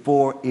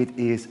before it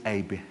is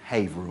a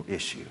behavioral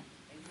issue.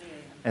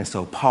 And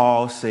so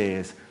Paul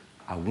says,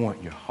 I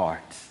want your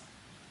hearts.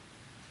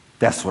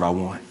 That's what I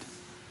want.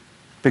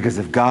 Because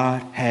if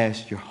God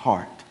has your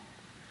heart,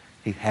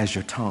 he has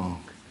your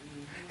tongue.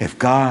 If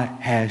God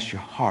has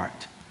your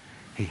heart,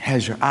 he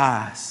has your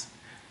eyes.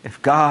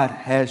 If God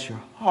has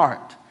your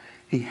heart,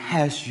 he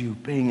has you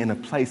being in a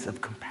place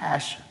of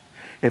compassion.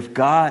 If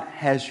God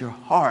has your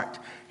heart,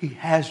 he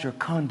has your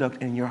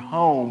conduct in your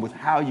home with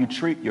how you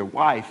treat your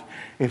wife.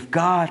 If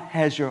God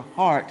has your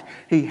heart,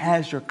 he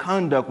has your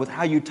conduct with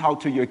how you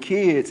talk to your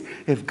kids.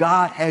 If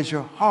God has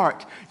your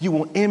heart, you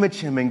will image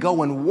him and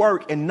go and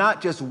work, and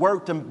not just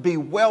work to be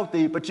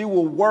wealthy, but you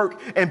will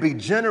work and be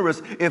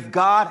generous. If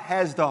God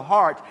has the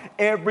heart,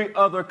 every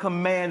other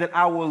command that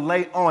I will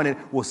lay on it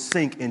will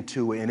sink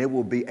into it, and it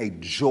will be a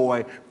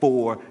joy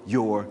for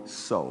your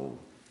soul.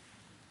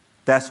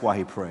 That's why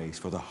he prays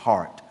for the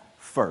heart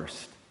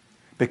first,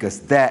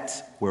 because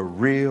that's where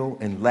real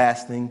and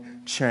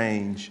lasting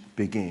change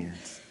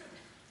begins.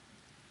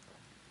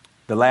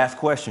 The last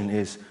question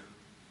is,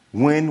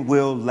 when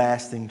will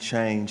lasting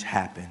change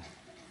happen?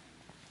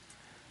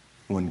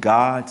 When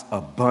God's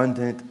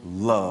abundant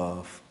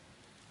love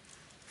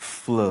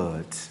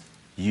floods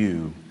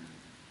you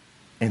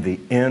in the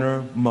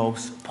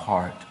innermost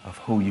part of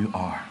who you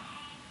are.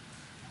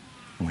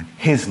 When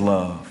his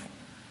love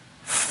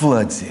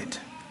floods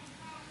it,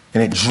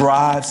 and it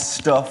drives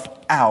stuff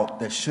out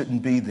that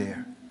shouldn't be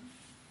there.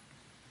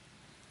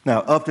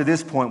 Now, up to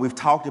this point, we've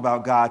talked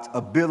about God's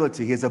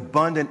ability, his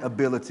abundant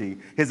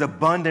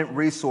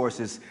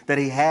resources that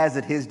he has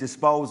at his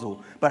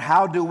disposal. But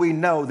how do we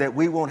know that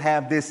we won't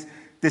have this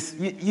I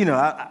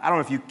don't know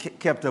if you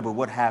kept up with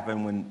what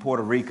happened when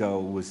Puerto Rico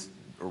was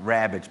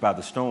ravaged by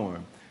the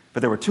storm.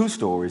 But there were two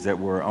stories that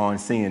were on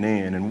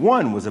CNN, and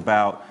one was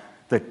about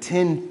the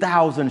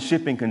 10,000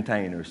 shipping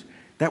containers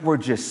that were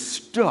just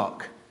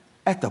stuck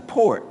at the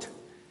port.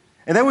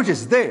 And they were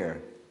just there.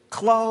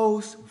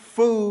 Clothes,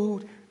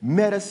 food,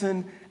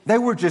 medicine. They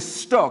were just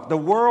stuck. The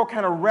world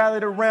kind of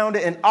rallied around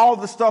it, and all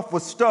the stuff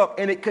was stuck,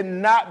 and it could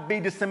not be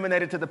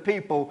disseminated to the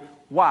people.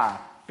 Why?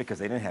 Because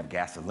they didn't have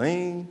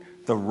gasoline.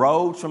 The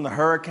roads from the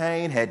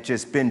hurricane had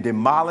just been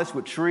demolished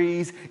with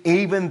trees.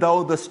 Even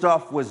though the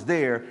stuff was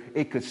there,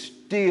 it could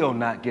still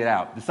not get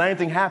out. The same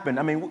thing happened.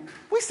 I mean,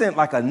 we sent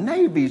like a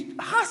Navy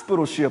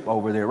hospital ship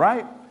over there,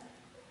 right?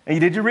 And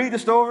did you read the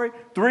story?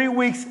 3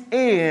 weeks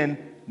in,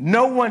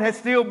 no one has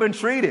still been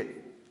treated.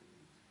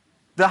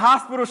 The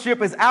hospital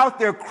ship is out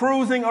there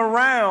cruising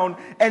around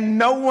and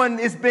no one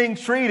is being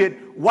treated.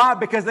 Why?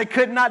 Because they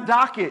could not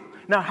dock it.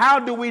 Now, how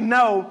do we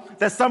know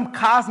that some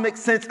cosmic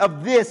sense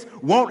of this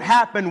won't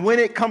happen when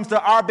it comes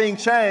to our being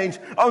changed?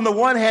 On the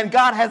one hand,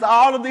 God has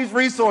all of these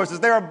resources.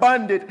 They're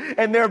abundant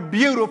and they're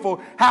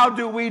beautiful. How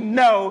do we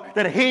know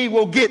that he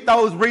will get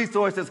those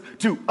resources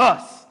to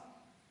us?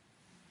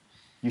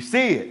 You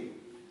see it.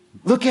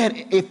 Look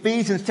at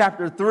Ephesians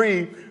chapter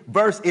 3,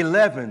 verse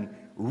 11.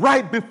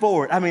 Right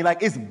before it. I mean,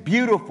 like, it's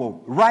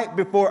beautiful. Right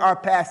before our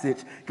passage.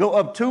 Go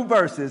up 2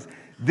 verses.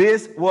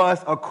 This was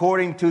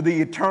according to the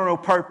eternal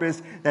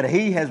purpose that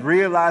he has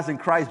realized in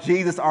Christ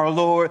Jesus our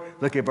Lord.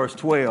 Look at verse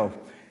 12.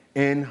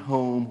 In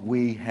whom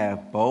we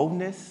have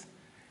boldness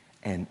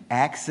and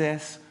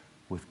access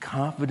with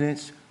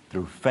confidence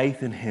through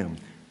faith in him.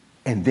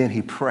 And then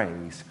he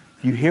prays.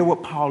 You hear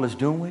what Paul is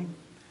doing?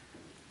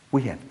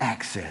 We have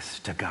access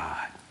to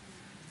God.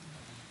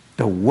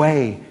 The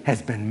way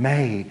has been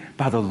made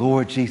by the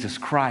Lord Jesus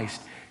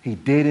Christ. He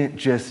didn't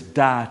just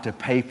die to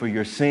pay for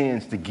your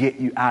sins to get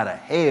you out of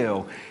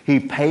hell. He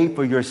paid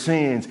for your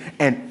sins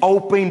and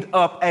opened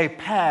up a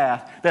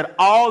path that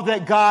all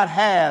that God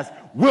has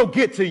will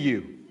get to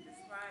you.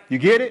 You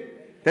get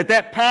it?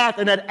 That path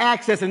and that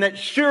access and that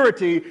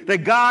surety that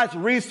God's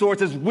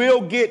resources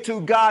will get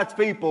to God's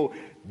people,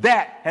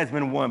 that has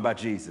been won by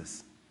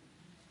Jesus.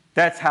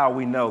 That's how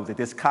we know that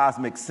this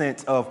cosmic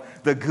sense of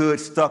the good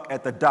stuck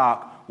at the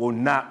dock will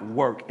not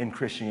work in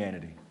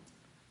Christianity.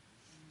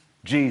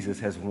 Jesus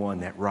has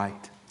won that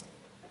right.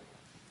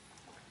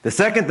 The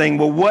second thing,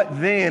 well, what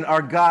then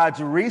are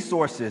God's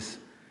resources?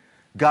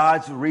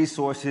 God's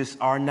resources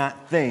are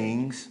not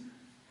things,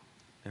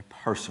 they're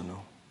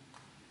personal.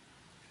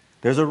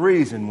 There's a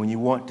reason when you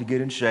want to get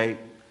in shape,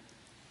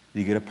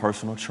 you get a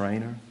personal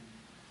trainer.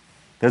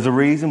 There's a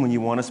reason when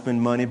you want to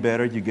spend money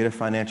better, you get a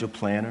financial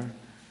planner.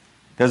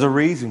 There's a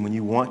reason when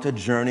you want to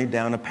journey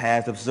down a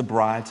path of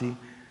sobriety,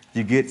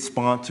 You get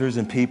sponsors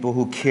and people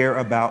who care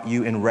about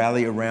you and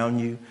rally around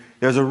you.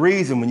 There's a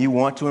reason when you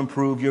want to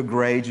improve your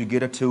grades, you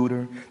get a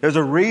tutor. There's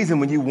a reason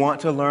when you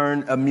want to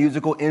learn a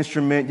musical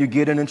instrument, you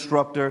get an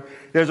instructor.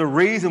 There's a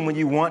reason when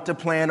you want to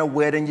plan a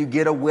wedding, you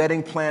get a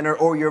wedding planner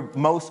or your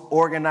most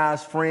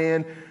organized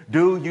friend.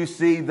 Do you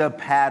see the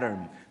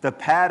pattern? The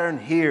pattern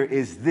here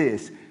is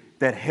this,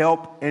 that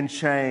help and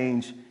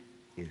change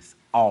is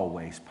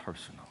always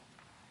personal.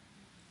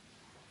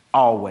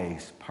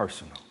 Always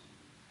personal.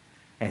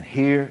 And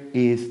here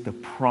is the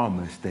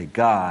promise that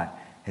God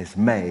has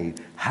made.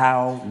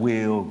 How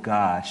will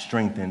God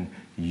strengthen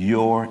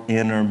your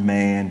inner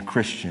man,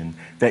 Christian,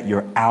 that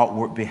your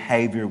outward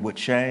behavior would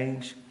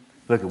change?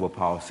 Look at what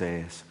Paul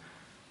says.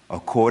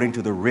 According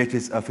to the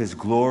riches of his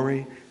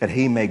glory, that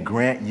he may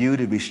grant you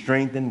to be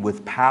strengthened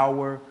with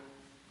power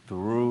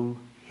through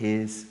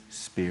his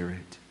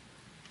Spirit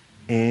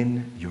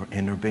in your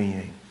inner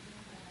being.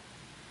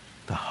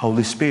 The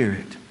Holy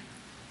Spirit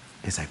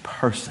is a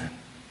person.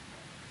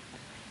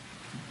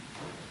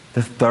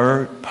 The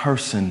third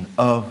person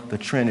of the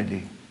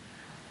Trinity,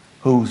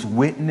 whose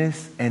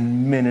witness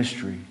and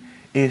ministry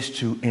is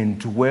to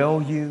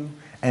indwell you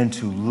and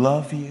to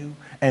love you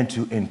and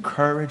to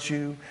encourage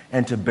you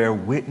and to bear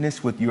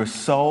witness with your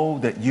soul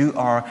that you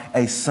are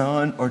a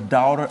son or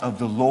daughter of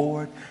the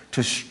Lord,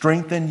 to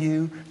strengthen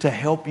you, to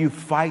help you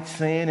fight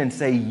sin and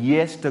say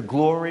yes to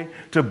glory,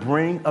 to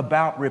bring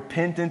about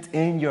repentance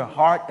in your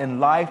heart and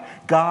life.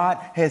 God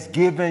has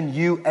given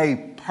you a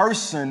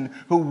person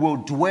who will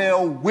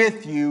dwell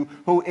with you,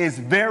 who is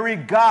very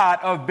God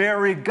of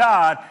very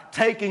God,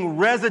 taking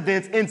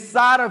residence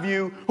inside of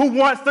you, who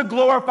wants to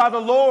glorify the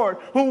Lord,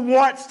 who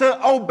wants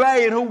to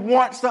obey and who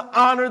wants to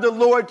honor the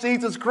Lord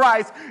Jesus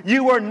Christ.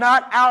 You are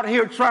not out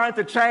here trying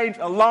to change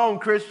alone,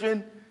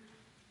 Christian.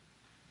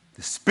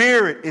 The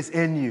Spirit is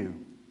in you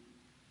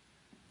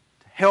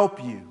to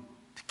help you,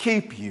 to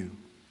keep you.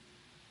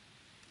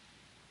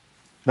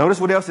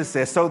 Notice what else it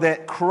says, so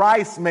that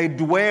Christ may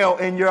dwell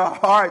in your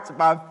hearts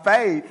by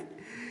faith,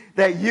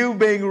 that you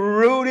being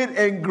rooted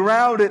and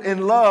grounded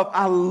in love.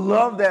 I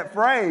love that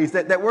phrase,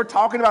 that we're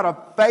talking about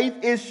a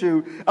faith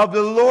issue of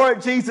the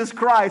Lord Jesus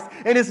Christ.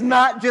 And it's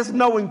not just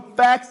knowing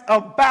facts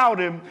about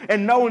him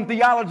and knowing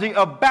theology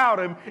about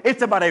him.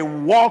 It's about a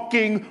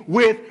walking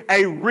with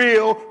a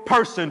real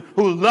person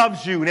who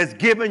loves you and has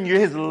given you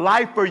his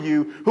life for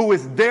you, who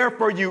is there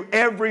for you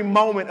every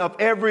moment of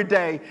every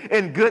day,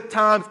 in good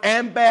times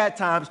and bad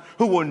times,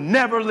 who will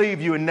never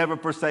leave you and never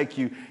forsake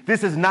you.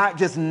 This is not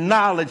just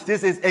knowledge.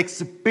 This is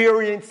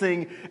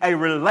experiencing a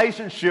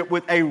relationship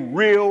with a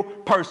real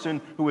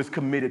person who is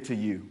committed to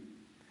you.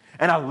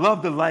 And I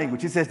love the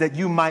language. It says that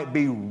you might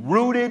be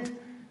rooted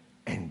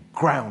and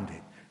grounded.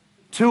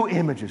 Two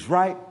images,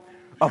 right?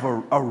 Of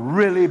a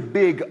really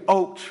big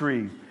oak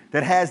tree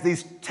that has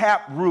these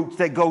tap roots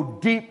that go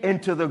deep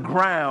into the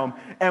ground.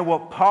 And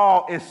what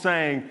Paul is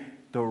saying,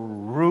 the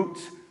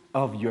roots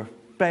of your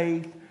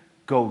faith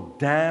go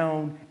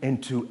down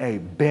into a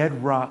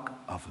bedrock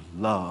of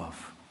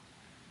love.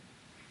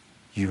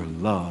 You're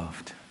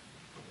loved.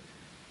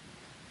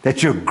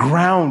 That you're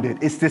grounded.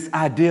 It's this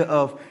idea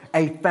of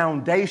a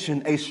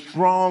foundation, a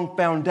strong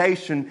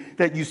foundation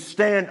that you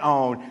stand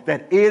on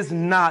that is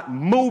not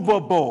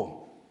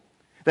movable.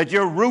 That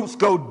your roots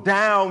go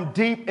down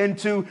deep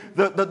into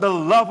the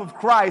love of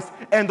Christ,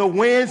 and the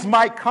winds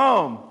might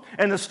come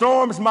and the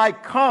storms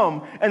might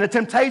come and the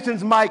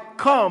temptations might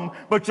come,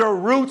 but your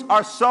roots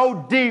are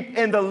so deep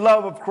in the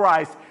love of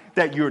Christ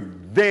that you're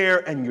there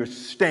and you're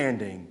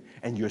standing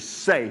and you're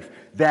safe.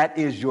 That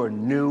is your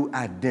new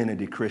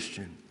identity,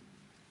 Christian.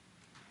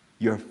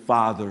 Your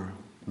Father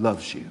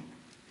loves you.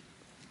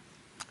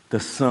 The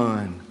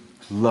Son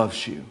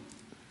loves you.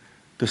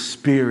 The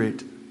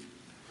Spirit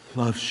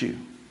loves you.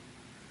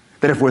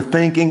 That if we're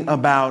thinking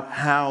about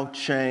how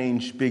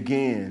change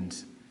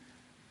begins,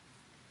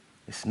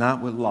 it's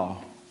not with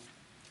law.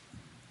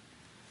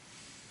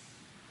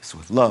 It's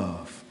with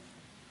love.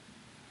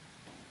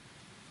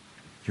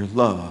 You're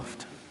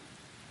loved.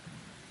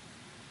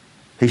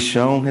 He's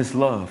shown his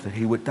love that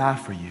he would die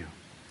for you.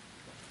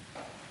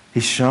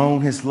 He's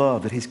shown his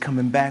love that he's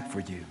coming back for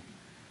you.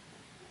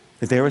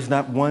 That there is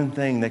not one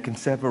thing that can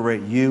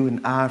separate you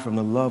and I from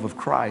the love of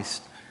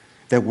Christ.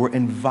 That we're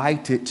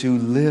invited to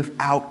live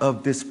out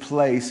of this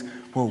place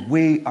where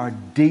we are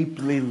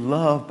deeply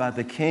loved by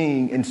the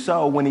King. And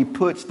so when he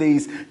puts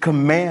these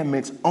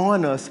commandments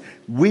on us,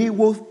 we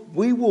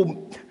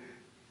will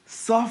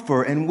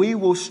suffer and we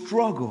will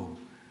struggle.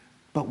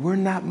 But we're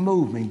not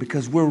moving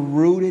because we're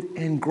rooted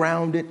and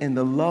grounded in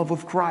the love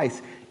of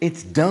Christ.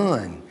 It's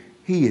done.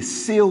 He has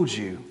sealed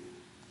you.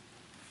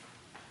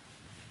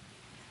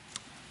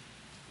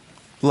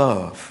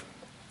 Love.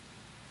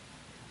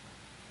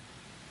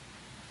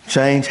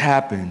 Change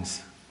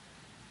happens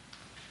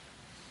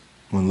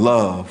when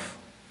love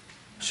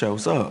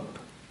shows up.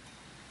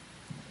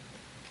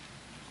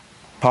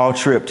 Paul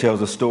Tripp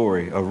tells a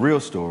story, a real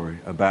story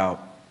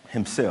about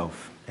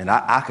himself. And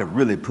I could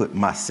really put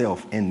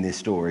myself in this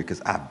story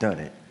because I've done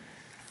it.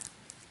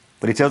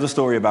 But he tells a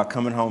story about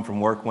coming home from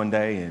work one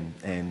day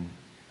and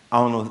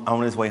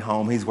on his way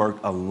home. He's worked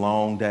a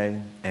long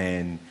day,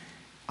 and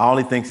all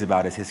he thinks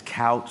about is his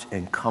couch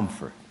and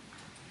comfort.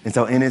 And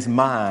so in his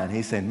mind,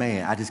 he said,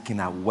 man, I just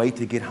cannot wait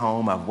to get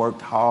home. I've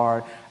worked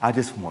hard. I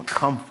just want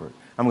comfort.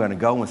 I'm going to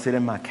go and sit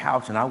in my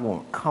couch, and I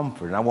want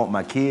comfort. And I want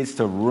my kids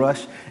to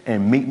rush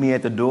and meet me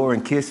at the door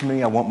and kiss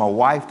me. I want my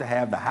wife to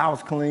have the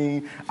house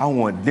clean. I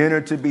want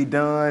dinner to be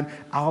done.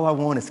 All I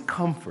want is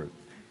comfort.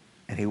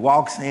 And he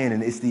walks in,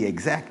 and it's the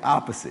exact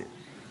opposite.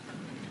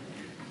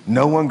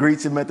 No one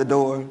greets him at the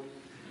door.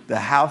 The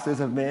house is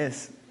a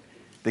mess.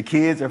 The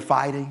kids are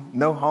fighting.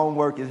 No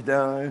homework is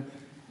done.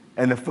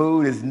 And the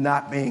food is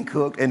not being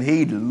cooked. And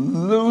he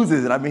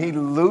loses it. I mean, he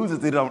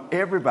loses it on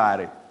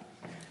everybody.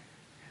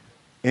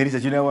 And he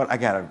says, you know what? I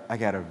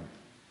gotta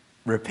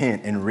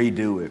repent and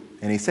redo it.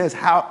 And he says,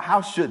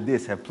 how should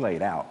this have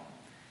played out?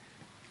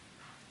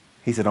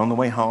 He said, on the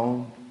way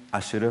home, I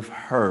should have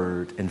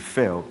heard and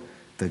felt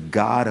the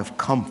God of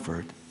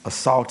comfort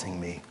assaulting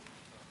me.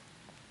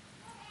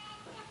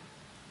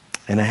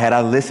 And had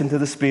I listened to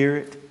the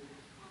Spirit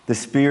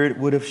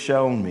would have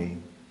shown me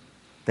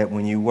that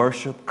when you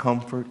worship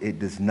comfort, it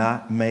does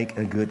not make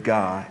a good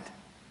God.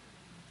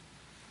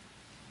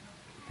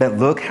 That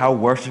look how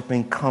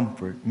worshiping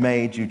comfort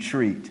made you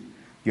treat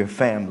your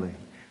family.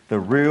 The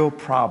real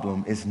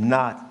problem is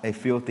not a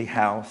filthy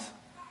house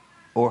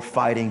or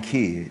fighting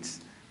kids.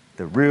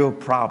 The real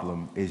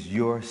problem is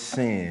your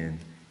sin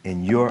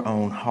in your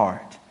own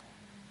heart.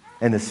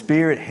 And the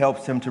Spirit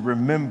helps him to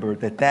remember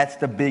that that's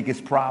the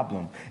biggest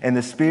problem. And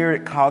the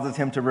Spirit causes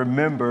him to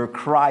remember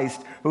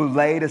Christ, who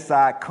laid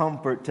aside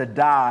comfort to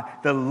die,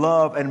 the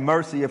love and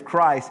mercy of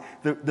Christ.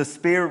 The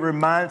Spirit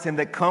reminds him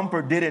that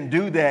comfort didn't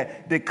do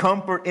that. That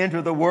comfort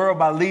entered the world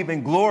by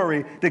leaving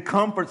glory. That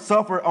comfort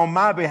suffered on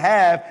my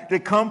behalf.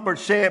 That comfort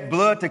shed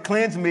blood to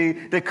cleanse me.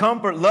 That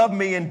comfort loved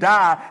me and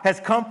died. Has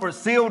comfort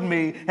sealed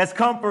me? Has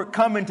comfort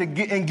come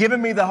and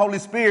given me the Holy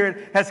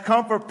Spirit? Has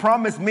comfort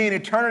promised me an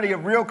eternity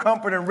of real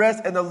comfort and rest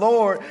in the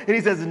Lord? And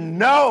he says,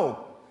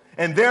 no.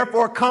 And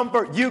therefore,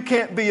 comfort, you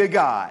can't be a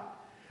God.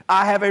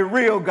 I have a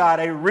real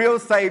God, a real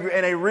Savior,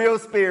 and a real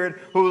Spirit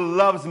who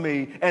loves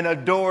me and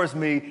adores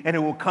me and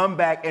who will come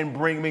back and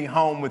bring me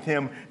home with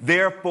him.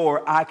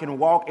 Therefore, I can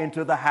walk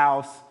into the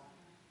house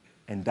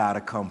and die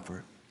to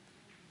comfort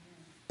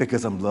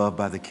because I'm loved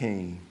by the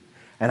King.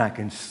 And I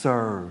can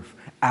serve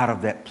out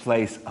of that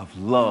place of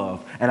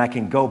love. And I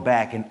can go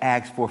back and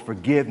ask for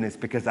forgiveness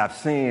because I've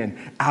sinned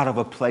out of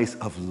a place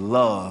of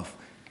love.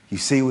 You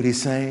see what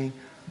he's saying?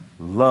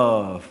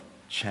 Love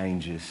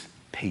changes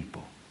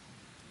people.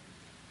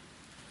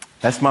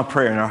 That's my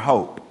prayer and our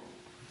hope,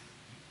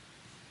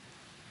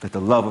 that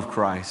the love of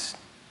Christ,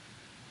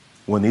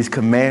 when these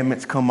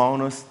commandments come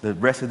on us, the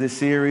rest of this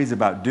series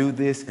about do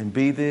this and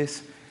be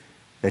this,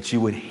 that you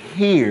would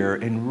hear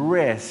and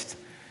rest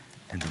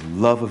in the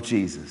love of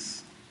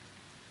Jesus.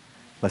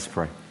 Let's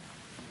pray.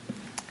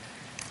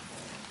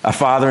 Our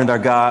Father and our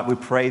God, we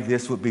pray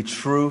this would be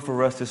true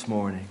for us this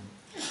morning.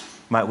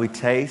 Might we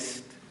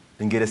taste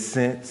and get a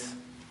sense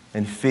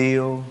and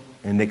feel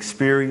and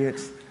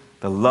experience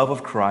the love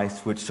of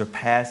Christ, which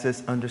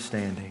surpasses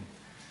understanding.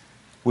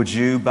 Would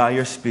you, by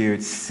your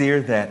Spirit,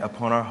 sear that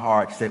upon our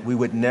hearts, that we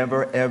would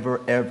never,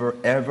 ever, ever,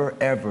 ever,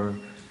 ever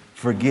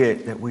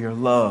forget that we are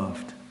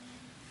loved.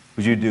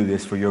 Would you do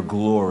this for your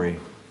glory?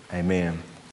 Amen.